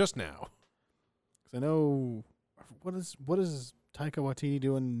was just now. 'Cause I know what is Taika Waititi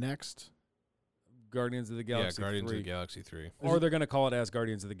doing next? Guardians of the Galaxy Guardians 3. of the Galaxy 3. Or they're going to call it as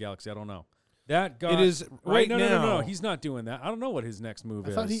Guardians of the Galaxy. I don't know. That guy. It is right no, now. No. He's not doing that. I don't know what his next move I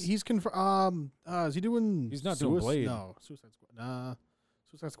is. thought he's is he doing? He's not doing Blade. No, Suicide Squad. Nah,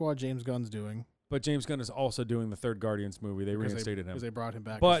 Suicide Squad. James Gunn's doing. But James Gunn is also doing the third Guardians movie. They reinstated him. because they brought him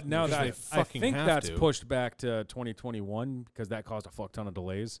back. But as- now Because that they I fucking think have that's to. pushed back to 2021 because that caused a fuck ton of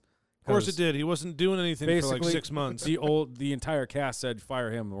delays. Of course it 'Cause did. He wasn't doing anything for like basically 6 months. The entire cast said,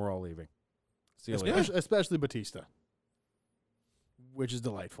 fire him, we're all leaving. See you later. especially Batista, which is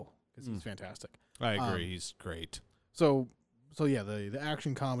delightful because he's fantastic. I agree. He's great. So yeah, the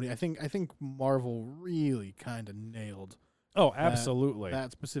action comedy. I think Marvel really kind of nailed Oh, absolutely.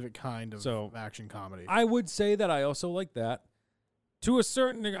 that specific kind of So, action comedy. I would say that I also like that. To a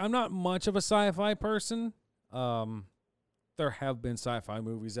certain degree, I'm not much of a sci-fi person. There have been sci-fi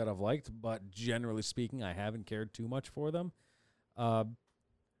movies that I've liked, but generally speaking, I haven't cared too much for them.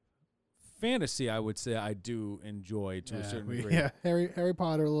 Fantasy, I would say I do enjoy to a certain degree. Yeah, Harry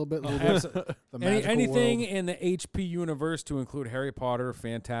Potter a little bit. Abso- The magical anything world. in the HP universe to include Harry Potter,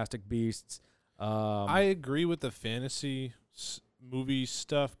 Fantastic Beasts. I agree with the fantasy movie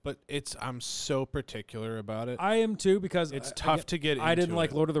stuff, but I'm so particular about it. I am too because It's tough to get into. I didn't like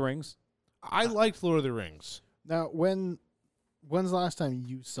it. Lord of the Rings. I liked Lord of the Rings. Now, when's the last time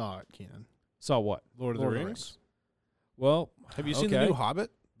you saw it, Keenan? Saw what? Lord of the Rings. Well, Have you seen the new Hobbit?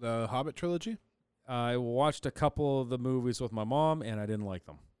 The Hobbit trilogy? I watched a couple of the movies with my mom, and I didn't like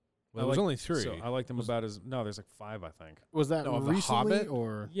them. Well, I it was liked- only 3. So I liked them about as no. There's like 5, I think. Was that No, of The recently Hobbit?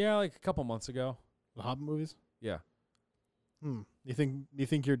 or Yeah, like a couple months ago. the Hobbit movies? Yeah, You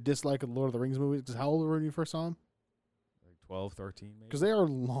think your dislike of the Lord of the Rings movies? Because how old were you when you first saw them? like 12, 13 maybe. Because they are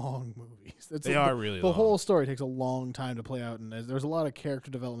long movies. They are really the long. whole story takes a long time to play out, and there's a lot of character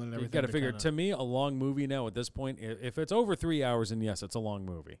development and You everything. got to figure. kinda- To me, a long movie now at this point, if it's over 3 hours, then yes, it's a long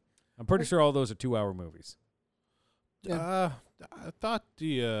movie. I'm pretty sure all those are 2-hour movies. Yeah. I thought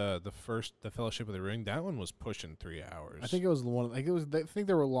the Fellowship of the Ring, that one was pushing 3 hours. I think it was the one. Like it was. I think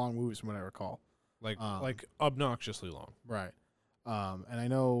they were long movies from what I recall. like um, obnoxiously long. Right. And I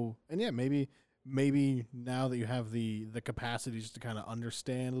know, and yeah, maybe now that you have the capacity just to kind of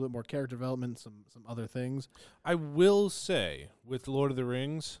understand a little bit more character development, some other things. I will say with Lord of the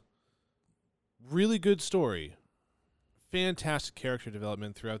Rings, really good story, fantastic character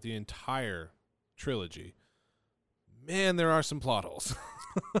development throughout the entire trilogy. Man, there are some plot holes.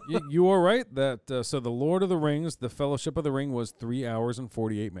 You are right that so the Lord of the Rings, the Fellowship of the Ring, was 3 hours and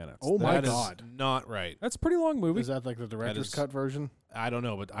 48 minutes. Oh my That is God. not right. That's a pretty long movie. Is that like the director's is- cut version? I don't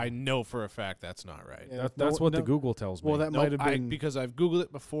know, but I know for a fact that's not right. Yeah, That's what the no- Google tells me. Well, that Nope, might have been because I've Googled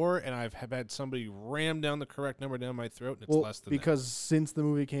it before, and have had somebody ram down the correct number down my throat, and it's well, less than because since the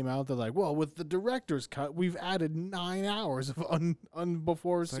movie came out, they're like, well, with the director's cut, we've added 9 hours of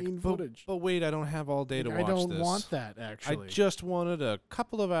before that. seen Like, footage. But wait, I don't have all day to Like, watch I don't this. want that actually. I just wanted a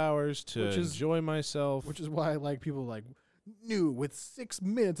couple of hours to Which is- enjoy myself. Which is why I like people like new with 6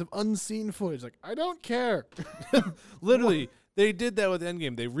 minutes of unseen footage. Like, I don't care. Literally, they did that with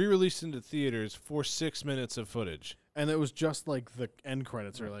Endgame. They re-released into theaters for 6 minutes of footage. And it was just like the end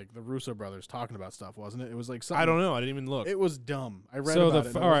credits or like the Russo brothers talking about stuff, wasn't it? It was like something. I don't know. I didn't even look. It was dumb. I read So about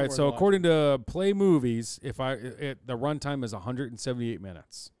it. all right. So according to Play Movies, the runtime is 178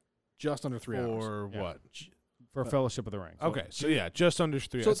 minutes just under 3 hours. Or Yeah. what? for Fellowship of the Ring. So Okay, so yeah, just under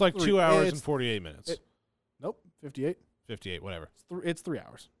 3 So hours. It's like three- 2 hours it's- and 48 minutes. Nope, 58. 58, whatever. It's 3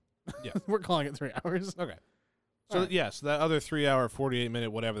 hours. Yeah. We're calling it 3 hours. Okay. So All right. yes, that other 3 hour, 48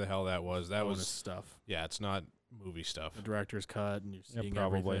 minute, whatever the hell that was, that Bonus was stuff. yeah, it's not movie stuff. The director's cut, and you're Yeah, seeing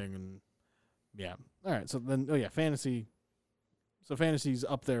probably. everything, and yeah. All right, so then, fantasy. So fantasy's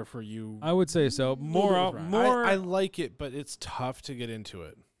up there for you. I would say so. More, bit with Ryan. more. I like it, but it's tough to get into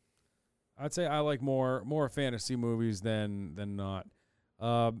it. I'd say I like more fantasy movies than not.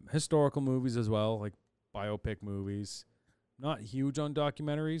 Historical movies as well, like biopic movies. Not huge on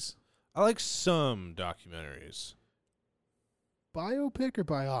documentaries. I like some documentaries. Biopic or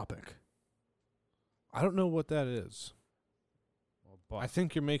biopic? I don't know what that is. Well, I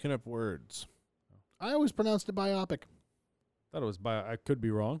think you're making up words. I always pronounced it biopic. thought it was I could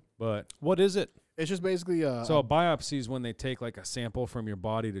be wrong, but What is it? It's just basically so a biopsy is when they take like a sample from your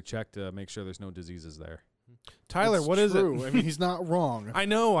body to check to make sure there's no diseases there. Tyler, it's what is true. it? I mean, he's not wrong. I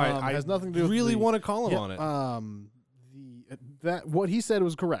know. I has nothing to do with really the- want to call him Yeah, on it. That what he said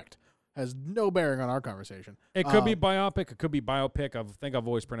was correct. Has no bearing on our conversation. It could be biopic. It could be biopic. I think I've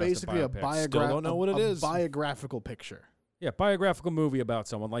always pronounced Basically, it a biopic. Still don't know what it is. biographical picture. Yeah, biographical movie about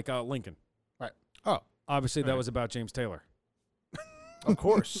someone like Lincoln. Right. Oh, Obviously, that Right. was about James Taylor. of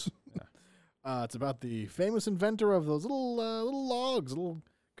course. It's about the famous inventor of those little logs, little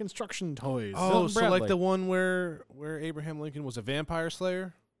construction toys. Oh, Milton so like Bradley. the one where Abraham Lincoln was a vampire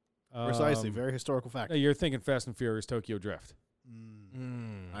slayer? Precisely, Um, very historical fact. yeah, you're thinking Fast and Furious Tokyo Drift.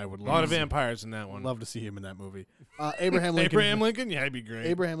 I would a love lot to of see- vampires in that one. Love to see him in that movie. Abraham Lincoln. Abraham Lincoln? Yeah, he'd be great.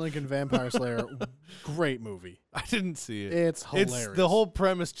 Abraham Lincoln Vampire Slayer. Great movie. I didn't see it. It's hilarious. It's the whole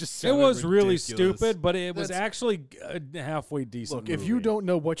premise just It sounded was really ridiculous. stupid, but it was That's- actually a halfway decent. Look, if you movie. don't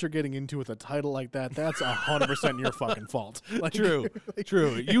know what you're getting into with a title like that, that's 100% your fucking fault. Like, True.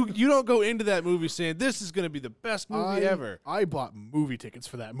 True. You don't go into that movie saying this is going to be the best movie ever. I bought movie tickets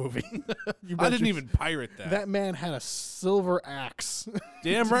for that movie. You I bet didn't you- even pirate that. That man had a silver axe.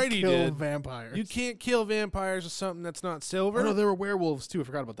 Damn to right he kill did. Vampires. You can't kill vampires with something that's not silver. Oh, no, there were werewolves too. I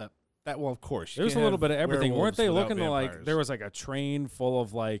forgot about that. That well, of course. You There's a can't little have bit of everything, weren't werewolves they? without Looking to like vampires. there was like a train full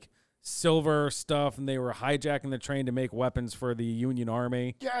of like silver stuff, and they were hijacking the train to make weapons for the Union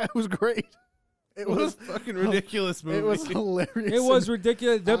Army. Yeah, it was great. It What was a fucking ridiculous movie. It was hilarious. It was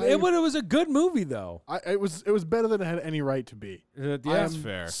ridiculous. I- It was a good movie though. It was better than it had any right to be. Yeah, That's I'm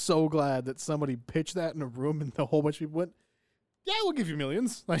fair. so glad that somebody pitched that in a room and a whole bunch of people went, "Yeah, we'll give you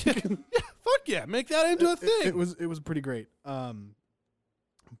millions." Like, Fuck yeah, make that into a thing. It was pretty great.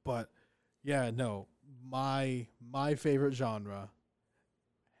 But yeah, no, my favorite genre,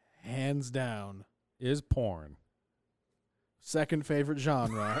 hands down, is porn. second favorite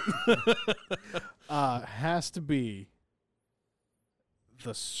genre, has to be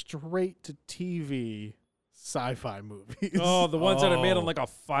the straight to TV sci-fi movies. Oh, the ones that are made on Oh. like a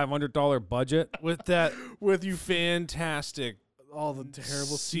 $500 budget. With that with you, fantastic all the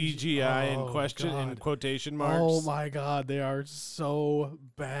terrible CGI in Oh, question in God. quotation marks. Oh my God, they are so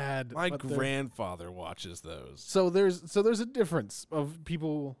bad. My but they're- grandfather watches those. So there's a difference of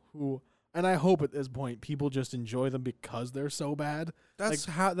people who, and I hope at this point people just enjoy them because they're so bad. That's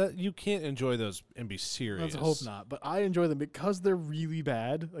how that you can't enjoy those and be serious. Let's hope not. But I enjoy them because they're really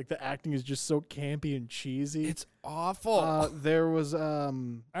bad. Like the acting is just so campy and cheesy. It's awful. There was I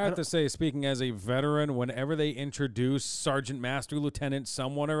have to say, speaking as a veteran, whenever they introduce Sergeant Master Lieutenant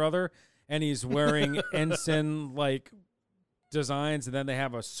someone or other, and he's wearing ensign like designs, and then they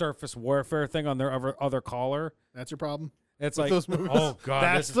have a surface warfare thing on their other collar, that's your problem. it's With like, those movies. oh god,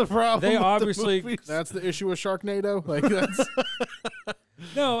 That's this- the problem. they with the obviously- movies. That's the issue with Sharknado. Like that's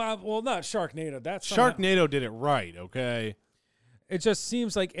no, well, not Sharknado. That's somehow- Sharknado did it right. Okay. It just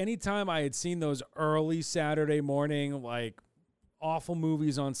seems like anytime I had seen those early Saturday morning like awful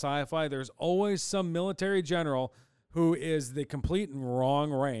movies on sci-fi, there's always some military general who is the complete and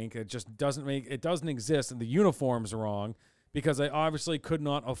wrong rank. It just doesn't exist, and the uniform's wrong because they obviously could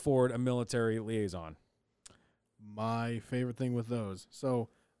not afford a military liaison. my favorite thing with those. So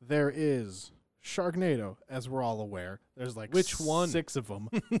there is Sharknado, as we're all aware. There's like Which one? 6 of them.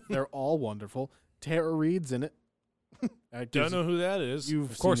 They're all wonderful. Tara Reid's in it. That Don't gives know who that is. You've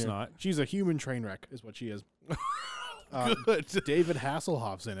Of course seen her. not. She's a human train wreck, is what she is. Good. David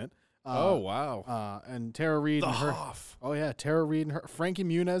Hasselhoff's in it. Oh wow. And Tara Reid The and her. Hoff. Oh yeah, Tara Reid and her. Frankie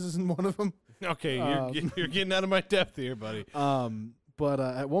Muniz is in one of them. Okay, Um, you're getting out of my depth here, buddy. But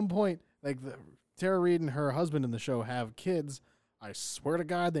at one point, like Tara Reid and her husband in the show have kids. I swear to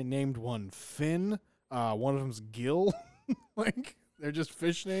God, they named one Finn. One of them's Gil. Like, they're just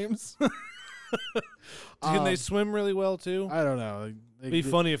fish names. Can they swim really well too? I don't know. It'd be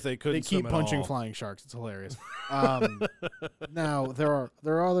funny if they couldn't. They keep swim at punching all. flying sharks. It's hilarious. Now there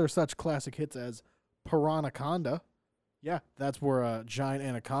are other such classic hits as Piranhaconda. Yeah, that's where a giant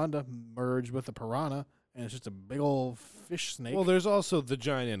anaconda merged with a piranha, and it's just a big old fish snake. Well, there's also the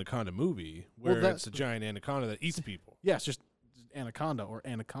giant anaconda movie where Well, it's a giant anaconda that eats people. yeah, it's just anaconda or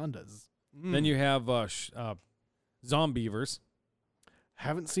anacondas. Then you have Zombievers.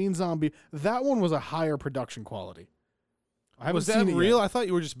 Haven't seen Zombie. That one was a higher production quality. I haven't Was that seen it real? yet. I thought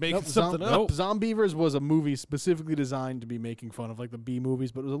you were just making Nope, something up. Nope. Zombievers was a movie specifically designed to be making fun of like the B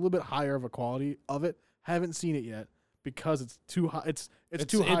movies, but it was a little bit higher of a quality of it. Haven't seen it yet because it's too high. It's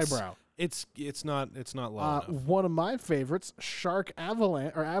too highbrow. It's not low enough. One of my favorites,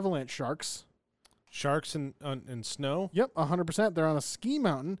 Avalanche Sharks. Sharks in snow. Yep, 100%. They're on a ski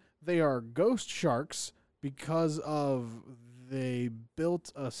mountain. They are ghost sharks because of they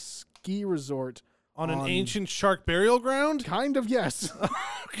built a ski resort On an ancient shark burial ground? Kind of, yes. Oh,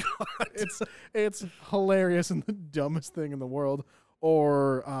 God. It's hilarious and the dumbest thing in the world.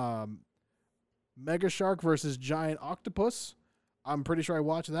 Or Mega Shark versus Giant Octopus. I'm pretty sure I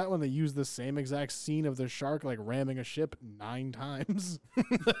watched that one. They used the same exact scene of the shark like ramming a ship 9 times.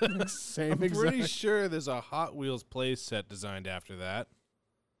 Same I'm exact. pretty sure there's a Hot Wheels play set designed after that.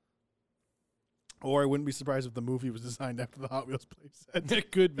 Or I wouldn't be surprised if the movie was designed after the Hot Wheels playset.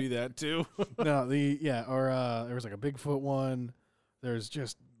 It could be that too. No, or there was like a Bigfoot one. There's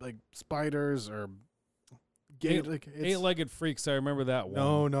just like spiders or Eight-legged freaks. I remember that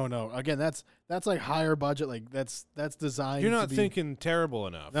one. No. Again, that's like higher budget. Like that's designed. You're not to be, thinking terrible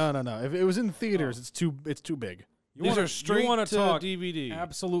enough. No. If it was in theaters, it's too big. These are straight to to talk DVD.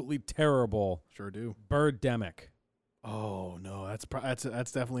 absolutely terrible. Sure do. Birdemic. Oh no, that's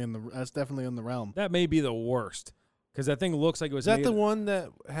definitely in the realm. That may be the worst because that thing looks like it was. Is that made the one that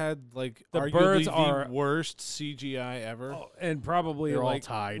had like The arguably birds the are- worst CGI ever? Oh, and probably They're all like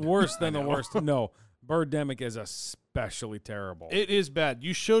tied. worse than I the know. worst. No, Birdemic is especially terrible. It is bad.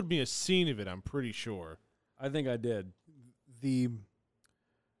 You showed me a scene of it, I'm pretty sure. I think I did.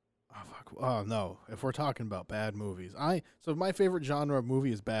 Oh no, if we're talking about bad movies, so my favorite genre of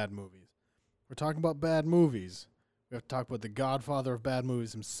movie is bad movies. We're talking about bad movies. We have to talk about the godfather of bad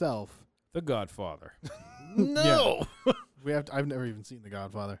movies himself. The Godfather. No. I've never even seen The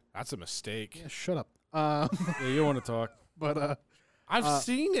Godfather. That's a mistake. Yeah, shut up. Yeah, you want to talk? But I've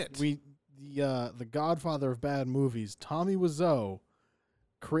seen it. the godfather of bad movies, Tommy Wiseau,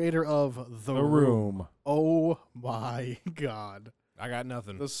 creator of The The Room. Room. Oh my God. I got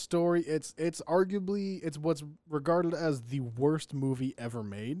nothing. The story, it's arguably, it's what's regarded as the worst movie ever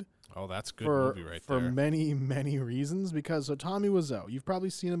made. Oh, that's a good for movie right for there. many, many reasons. Because so Tommy Wiseau, you've probably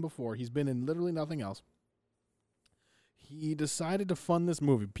seen him before. He's been in literally nothing else. He decided to fund this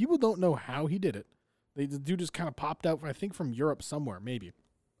movie. People don't know how he did it. The dude just kind of popped out, I think, from Europe somewhere, maybe.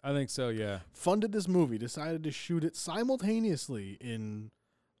 I think so. Yeah. Funded this movie, decided to shoot it simultaneously in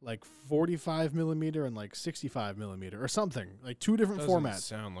like 45 millimeter and like 65 millimeter or something, like 2 different Doesn't formats.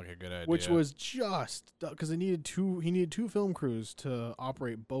 sound like a good idea. Which was just because he needed 2 film crews to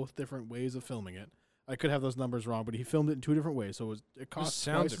operate both different ways of filming it. I could have those numbers wrong, but he filmed it in 2 different ways, so it This cost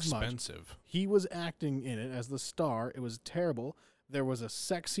sounds twice as much. expensive. He was acting in it as the star. It was terrible. There was a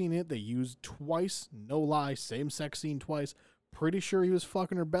sex scene in it they used twice. No lie, same sex scene twice. Pretty sure he was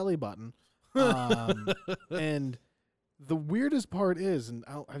fucking her belly button. And the weirdest part is, and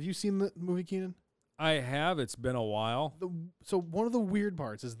have you seen the movie, Keenan? I have. It's been a while. So one of the weird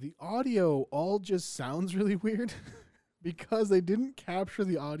parts is the audio all just sounds really weird because they didn't capture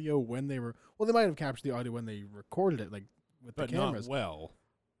the audio when they were. Well, they might have captured the audio when they recorded it, like with But the cameras. not well.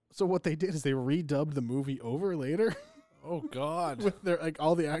 So what they did is they redubbed the movie over later. Oh, God. With their like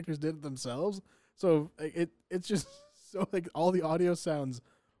all the actors did it themselves. So like, it's just so like all the audio sounds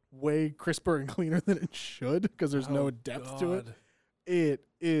way crisper and cleaner than it should because there's no depth to it. It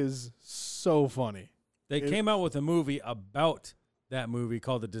is so funny. They came out with a movie about that movie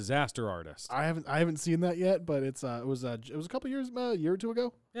called The Disaster Artist. I haven't seen that yet, but it was a couple years, a year or 2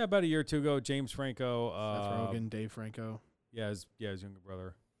 ago. Yeah, about a year or 2 ago. James Franco. Seth Rogen, Dave Franco, his younger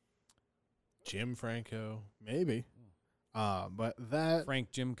brother. Jim Franco. maybe. But that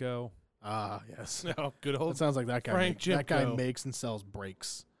Frank Jimco. yes, No, good that old. sounds like that guy. Frank that guy Jimco. makes and sells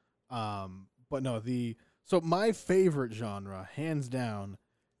brakes. But no, so my favorite genre, hands down,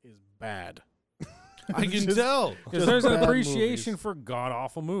 is bad. I can Just- tell. Because there's an bad appreciation movies. for god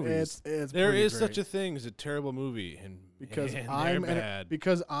awful movies. It's There pretty is great. such a thing as a terrible movie, and because Man, they're bad.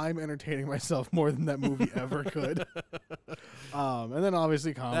 because I'm entertaining myself more than that movie ever could. And then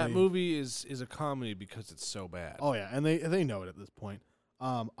obviously comedy. That movie is a comedy because it's so bad. Oh yeah, and they know it at this point.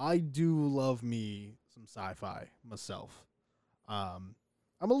 I do love me some sci-fi myself.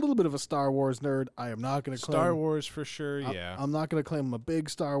 I'm a little bit of a Star Wars nerd. I am not going to claim Star Wars for sure, yeah. I'm not going to claim I'm a big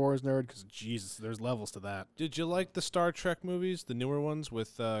Star Wars nerd because Jesus, there's levels to that. Did you like the Star Trek movies, the newer ones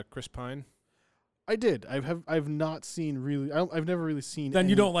with Chris Pine? I did. I've not seen really. I've never really seen. Then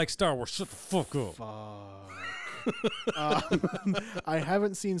you any- don't like Star Wars. Shut the fuck up. Fuck. I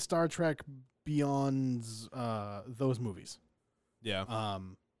haven't seen Star Trek Beyond's those movies. Yeah.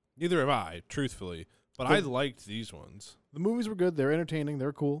 Neither have I, truthfully. But I liked these ones. The movies were good. They're entertaining.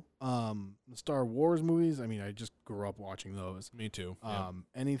 They're cool. The Star Wars movies. I mean, I just grew up watching those. Me too. Yeah.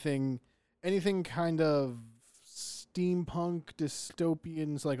 Anything kind of steampunk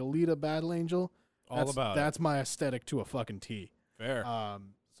dystopian, it's like Alita Battle Angel. That's my aesthetic to a fucking T. Fair.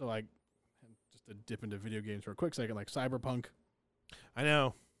 So like, just to dip into video games for a quick second, like Cyberpunk. I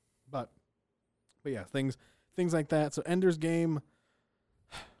know. But yeah, things like that. So Ender's Game.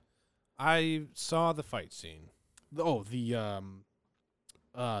 I saw the fight scene. The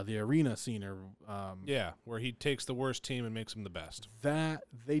arena scene, or Yeah, where he takes the worst team and makes them the best. that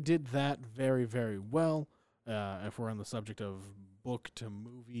they did that very, very well. If we're on the subject of book to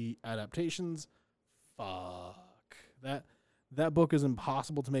movie adaptations, fuck that book is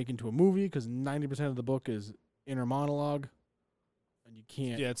impossible to make into a movie because 90% of the book is inner monologue, and you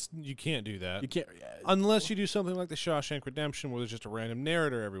can't. Yeah, you can't do that. You can't Unless you do something like the Shawshank Redemption where there's just a random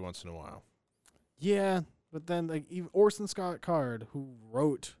narrator every once in a while. Yeah, but then like even Orson Scott Card, who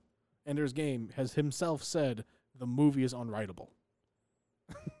wrote Ender's Game, has himself said the movie is unwritable.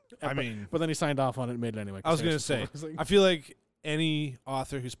 But then he signed off on it and made it anyway. I was going to say, I feel like any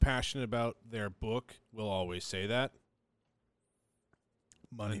author who's passionate about their book will always say that.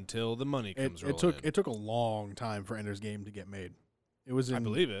 money. Until the money comes rolling in. It took a long time for Ender's Game to get made. It was I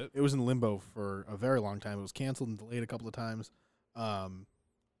believe it. It was in limbo for a very long time. It was canceled and delayed a couple of times. So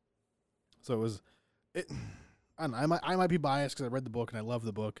it was I don't know. I might be biased because I read the book and I love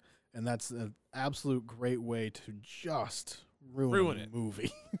the book, and that's an absolute great way to just ruin a it.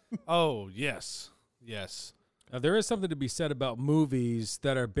 movie. Oh, yes. Yes. There is something to be said about movies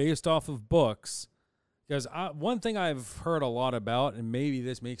that are based off of books. Because one thing I've heard a lot about, and maybe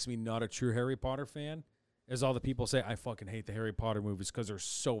this makes me not a true Harry Potter fan, is all the people say, I fucking hate the Harry Potter movies because they're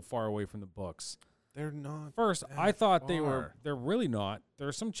so far away from the books. They're not. First, that I thought far. they're really not. There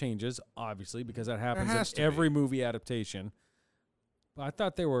are some changes, obviously, because that happens has to in every be. movie adaptation. But I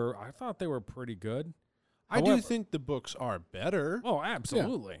thought they were pretty good. I However- do think the books are better, Oh,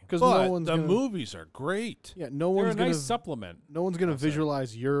 absolutely. Because but no one's the gonna, movies are great. Yeah, no They're one's a gonna nice supplement. no one's gonna I'll say.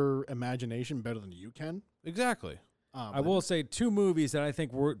 visualize your imagination better than you can. Exactly. I will say two movies that I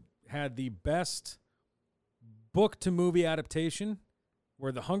think had the best book to movie adaptation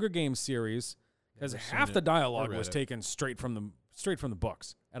were the Hunger Games series, because Never seen half the it. dialogue read was it. taken straight from the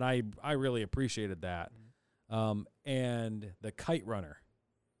books, and I really appreciated that. And the Kite Runner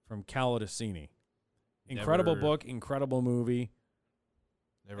from Cal Odessini. Incredible Never- book, incredible movie.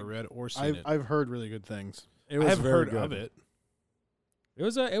 Never read or seen it. I've heard really good things. It was I have very heard good. of it. It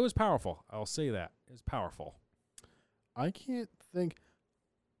was powerful. I'll say that. It was powerful. I can't think.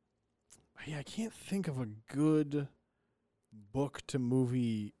 Yeah, I can't think of a good book to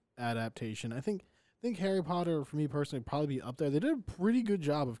movie adaptation. I think Harry Potter, for me personally, would probably be up there. They did a pretty good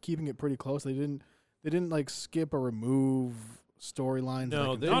job of keeping it pretty close. They didn't like skip or remove storylines.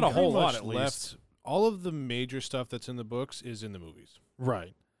 No, like they Not a pretty whole lot, much at left. least. All of the major stuff that's in the books is in the movies.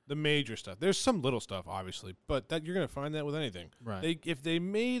 right, The major stuff. There's some little stuff, obviously, but that you're going to find that with anything. right. If they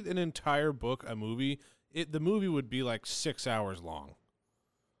made an entire book a movie, the movie would be like 6 hours long.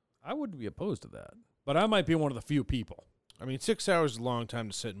 I wouldn't be opposed to that, but I might be one of the few people. I mean, 6 hours is a long time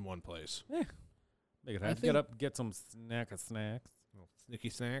to sit in one place. Make it I have to think- get up, get some snacks,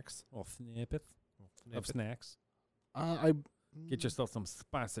 Snicky snacks. little snippets of snacks. I Get yourself some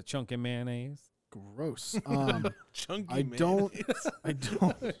spicy chunky mayonnaise. gross. Chunky I don't.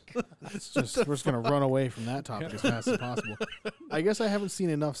 It's just we're just gonna run away from that topic as fast as possible. I guess I haven't seen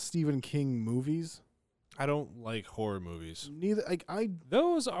enough Stephen King movies. I don't like horror movies. Neither. I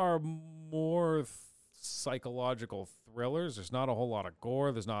Those are more psychological thrillers. There's not a whole lot of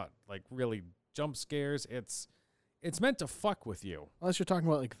gore. There's not like really jump scares. It's meant to fuck with you. unless you're talking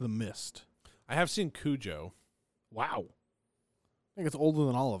about like The Mist. I have seen Cujo. Wow. I think it's older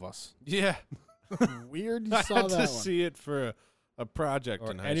than all of us. Yeah. Weird. You I saw had that to one. see it for a project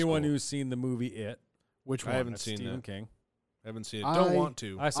Or in high anyone school. who's seen the movie It. Which I one? haven't That's seen Stephen that. King. Haven't seen it. Don't want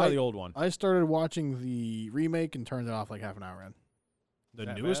to. I saw the old one. I started watching the remake and turned it off like half an hour in. The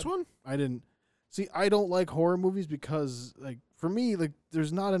That newest bad? one? I didn't see. I don't like horror movies because, like, for me, like,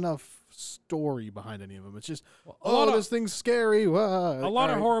 there's not enough story behind any of them. It's just, this thing's scary. A lot of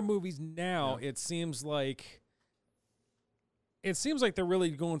Alright. horror movies now, it seems like they're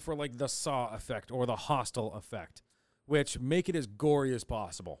really going for like the Saw effect or the Hostel effect, which make it as gory as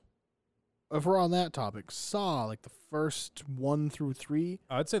possible. If we're on that topic, Saw, like the first 1 through 3,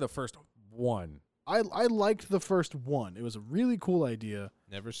 I'd say the first one. I liked the first one. It was a really cool idea.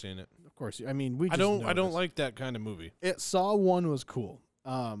 Never seen it. Of course, I mean, we I just don't know this. like that kind of movie. Saw 1 was cool.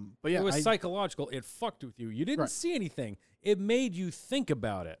 But yeah, It was psychological. It fucked with you. You didn't Right. see anything. It made you think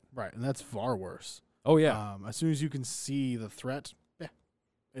about it. right, and that's far worse. Oh yeah. As soon as you can see the threat,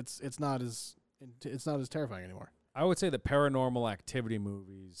 it's not as terrifying anymore. I would say the Paranormal Activity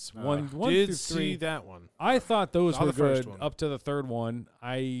movies, one Did through see 3. that one. I thought those Saw were the first good one. up to the third one.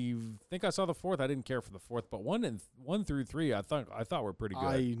 I think I saw the fourth. I didn't care for the fourth, but 1 through 3, I thought were pretty good.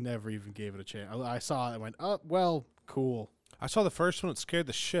 I never even gave it a chance. I saw it and went, oh, well, cool. I saw the first one. It scared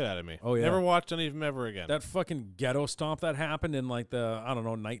the shit out of me. Oh, yeah. Never watched any of them ever again. That fucking ghetto stomp that happened in like the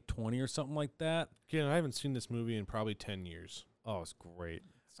night 20 or something like that. Again, I haven't seen this movie in probably 10 years. Oh, it's great.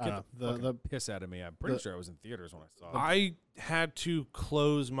 I Scared don't the know, fucking piss out of me. I'm pretty sure I was in theaters when I saw it. I had to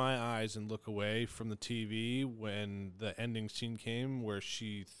close my eyes and look away from the TV when the ending scene came where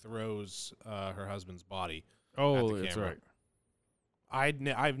she throws her husband's body. Oh, the that's camera. right.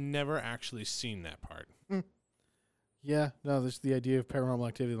 I've never actually seen that part. Yeah, no, there's the idea of paranormal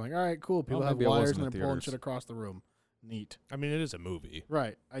activity. Like, all right, cool. People have maybe I wires wasn't and in they're pulling theaters. shit across the room. Neat. I mean, it is a movie.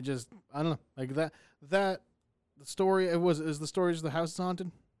 Right. I don't know. Like that the story, is the story just the house is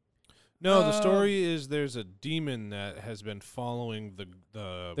haunted? No, the story is there's a demon that has been following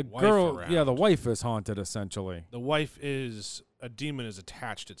the wife girl, around. yeah, the wife is haunted essentially. The wife is a demon has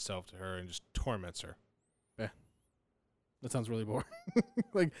attached itself to her and just torments her. That sounds really boring.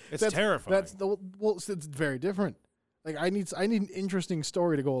 Like It's that's- terrifying. That's the well, it's very different. Like I need an interesting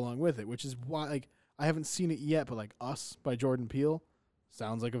story to go along with it, which is why like I haven't seen it yet, but like Us by Jordan Peele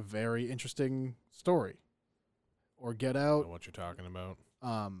sounds like a very interesting story. Or Get I don't Out. know what you're talking about.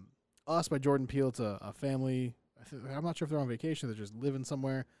 Us by Jordan Peele. It's a family. I'm not sure if they're on vacation. They're just living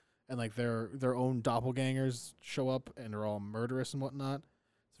somewhere, and like their own doppelgangers show up, and they're all murderous and whatnot.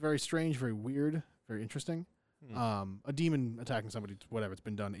 It's very strange, very weird, very interesting. A demon attacking somebody, whatever. It's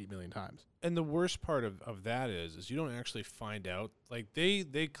been done 8 million times. And the worst part of that is you don't actually find out. Like they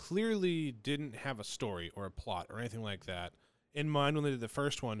clearly didn't have a story or a plot or anything like that in mind when they did the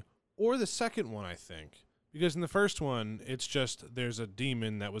first one or the second one, I think. Because in the first one, it's just there's a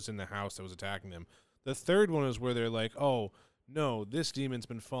demon that was in the house that was attacking them. The third one is where they're like, oh, no, this demon's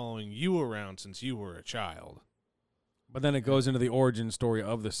been following you around since you were a child. But then it goes into the origin story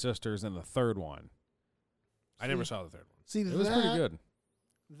of the sisters in the third one. I never saw the third one. See, It was pretty good.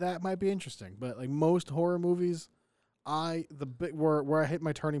 That might be interesting, but like most horror movies, where I hit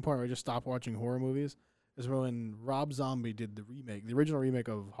my turning point where I just stopped watching horror movies is when Rob Zombie did the original remake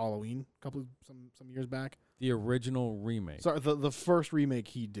of Halloween some years back. The original remake. Sorry, the first remake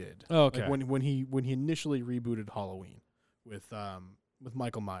he did. Oh, okay. Like when he initially rebooted Halloween with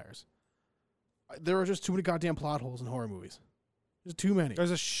Michael Myers. There are just too many goddamn plot holes in horror movies. There's too many.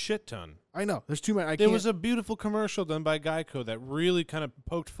 There's a shit ton. I know. There's too many. There was a beautiful commercial done by Geico that really kind of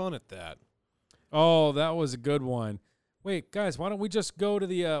poked fun at that. Oh, that was a good one. Wait, guys, why don't we just go to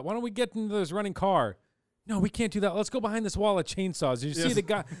the why don't we get into this running car? No, we can't do that. Let's go behind this wall of chainsaws. Did you see Yes. the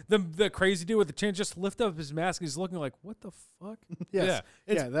guy, the crazy dude with the chain, just lift up his mask? He's looking like, what the fuck? yes.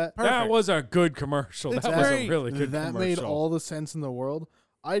 it's Yeah, that That Perfect. was a good commercial. It's That was a great. really good that commercial. made all the sense in the world.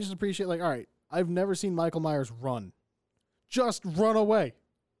 I just appreciate like, all right, I've never seen Michael Myers run. Just run away.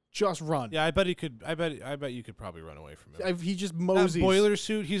 Just run. Yeah, I bet he could. I bet you could probably run away from him. He just That moseys. boiler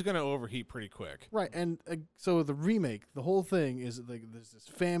suit, he's gonna overheat pretty quick. Right, and so the remake, the whole thing is like there's this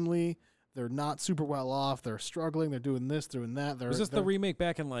family. They're not super well off. They're struggling. They're doing this, doing that. Was this the remake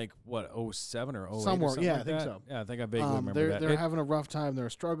back in like what 07 or 08 Somewhere, or something yeah, like I think that? so. Yeah, I think I vaguely remember they're that. they're It- having a rough time. They're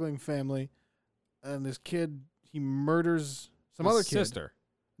a struggling family, and this kid he murders some his other kid. sister.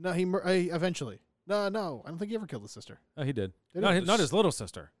 No, he eventually. No, I don't think he ever killed his sister. Oh, he did. Did Not he? not his little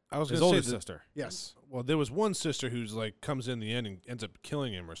sister. I was His gonna older say that- sister. Yes. Well, there was one sister who's like comes in the end and ends up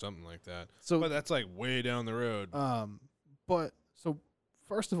killing him or something like that. So But that's like way down the road. but so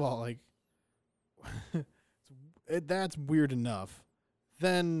first of all, like that's weird enough.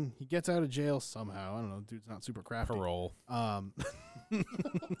 Then he gets out of jail somehow. I don't know. Dude's not super crafty. Parole. Yeah,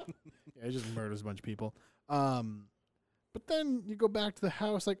 he just murders a bunch of people. But then you go back to the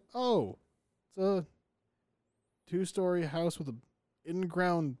house, like, oh, it's a 2-story house with an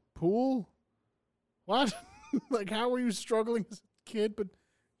in-ground pool? What? Like, how were you struggling as a kid, but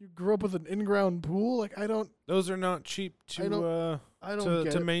you grew up with an in-ground pool? Like, I don't Those are not cheap I don't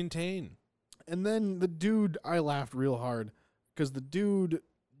get to it. maintain. And then the dude, I laughed real hard because the dude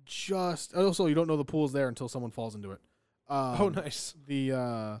just. Also, you don't know the pool's there until someone falls into it. Oh, nice. The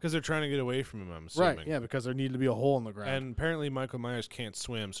Because they're trying to get away from him, I'm assuming. right, yeah, because there needed to be a hole in the ground. And apparently Michael Myers can't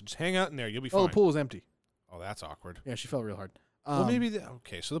swim, so just hang out in there. You'll be oh, fine. the pool is empty. Oh, that's awkward. Yeah, she fell real hard. Well, maybe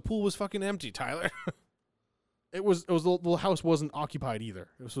okay. So the pool was fucking empty, Tyler. it was the house wasn't occupied either.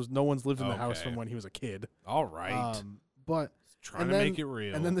 It was no one's lived in the house Okay. from when he was a kid. All right. But Trying and to then- make it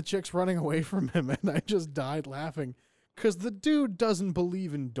real. and then the chick's running away from him, and I just died laughing because the dude doesn't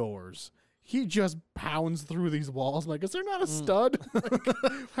believe in doors. He just pounds through these walls. Like, is there not a stud? Like,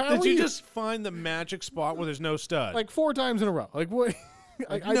 how Did are you just find the magic spot where there's no stud? like 4 times in a row? Like what?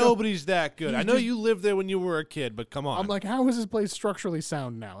 Like, I don't- nobody's that good. He's I know just- you lived there when you were a kid, but come on. I'm like, how is this place structurally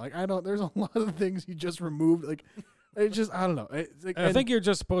sound now? Like, I don't. There's a lot of things he just removed. Like, it just, I don't know. It's like, And I think you're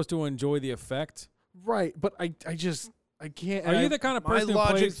just supposed to enjoy the effect. right, but I can't. Are you the kind of my person who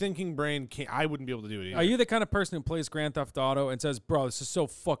logic plays? thinking brain can't. I wouldn't be able to do it either. Are you the kind of person who plays Grand Theft Auto and says, "Bro, this is so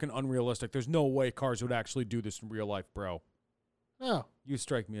fucking unrealistic. There's no way cars would actually do this in real life, bro"? No, You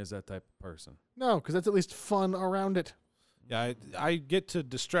strike me as that type of person. no, because that's at least fun around it. Yeah, I get to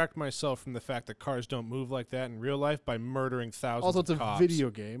distract myself from the fact that cars don't move like that in real life by murdering thousands Also, it's of a cops.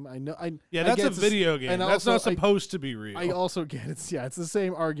 video game. I know. Yeah, I that's get a it's video game. and That's also not supposed to be real. I also get it's the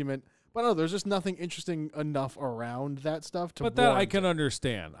same argument. But no, there's just nothing interesting enough around that stuff to. But that I warrant can it.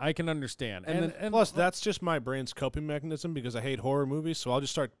 understand. I can understand. And And, Plus, that's just my brain's coping mechanism because I hate horror movies, so I'll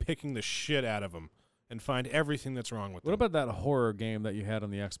just start picking the shit out of them and find everything that's wrong with what them. about that horror game that you had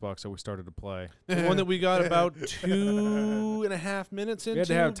on the Xbox that we started to play? The one that we got about 2.5 minutes into, We had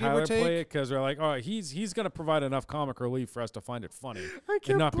to have give or Tyler take? play it because we're like, oh, he's going to provide enough comic relief for us to find it funny. I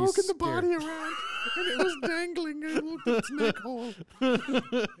kept not be poking the scared. body around, and it was dangling. And looked at its neck hole.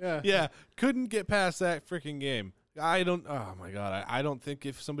 Yeah. Yeah, couldn't get past that freaking game. I don't. Oh my god, I don't think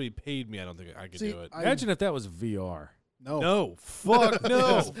if somebody paid me, I don't think I could See, do it. Imagine if that was VR. No. No, fuck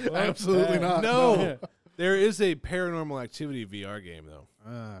no, Absolutely not. no. There is a Paranormal Activity VR game though.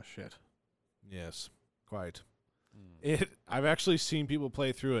 Ah, shit. Yes, quite. I've actually seen people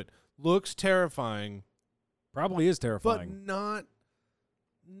play through it. Looks terrifying, Probably is but terrifying. not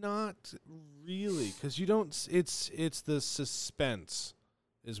really, because you don't. It's the suspense,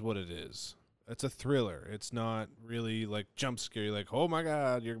 is what it is. It's a thriller. It's not really like jump scare. You're like, oh my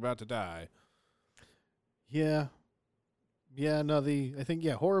god, you're about to die. Yeah. Yeah. No. I think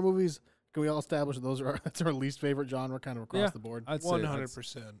horror movies. Can we all establish that that's our least favorite genre, kind of across Yeah. the board? I'd say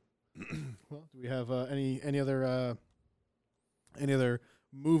 100%. Well, do we have any other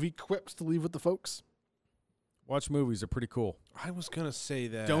movie quips to leave with the folks? Watch movies. They're pretty cool. I was gonna say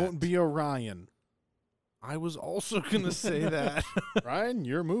that. Don't be a Ryan. I was also gonna say that. Ryan,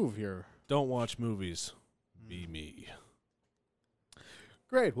 your move here. Don't watch movies. Be me.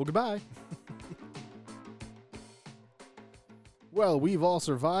 Great. Well, goodbye. Well, we've all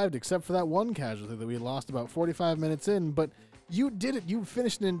survived except for that one casualty that we lost about 45 minutes in, but you did it. You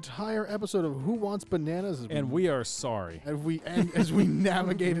finished an entire episode of Who Wants Bananas? And we are sorry. As we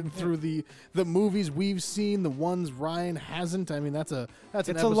navigated through the movies we've seen, the ones Ryan hasn't. I mean, that's an It's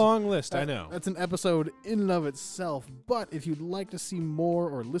a episode- long list, I know. That's an episode in and of itself. But if you'd like to see more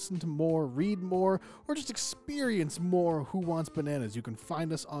or listen to more, read more, or just experience more Who Wants Bananas, you can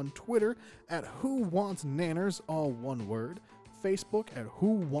find us on Twitter at Who Wants Nanners, all one word. Facebook at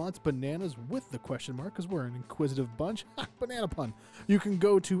Who Wants Bananas with the question mark, because we're an inquisitive bunch. Banana pun. You can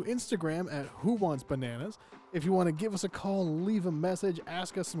go to Instagram at Who Wants Bananas. If you want to give us a call, leave a message,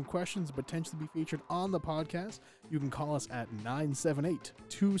 ask us some questions, potentially be featured on the podcast, you can call us at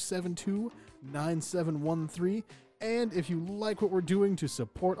 978-272-9713. And if you like what we're doing to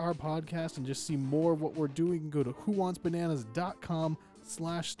support our podcast and just see more of what we're doing, you can go to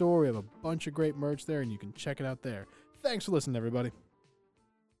whowantsbananas.com/store. We have a bunch of great merch there, and you can check it out there. Thanks for listening, everybody.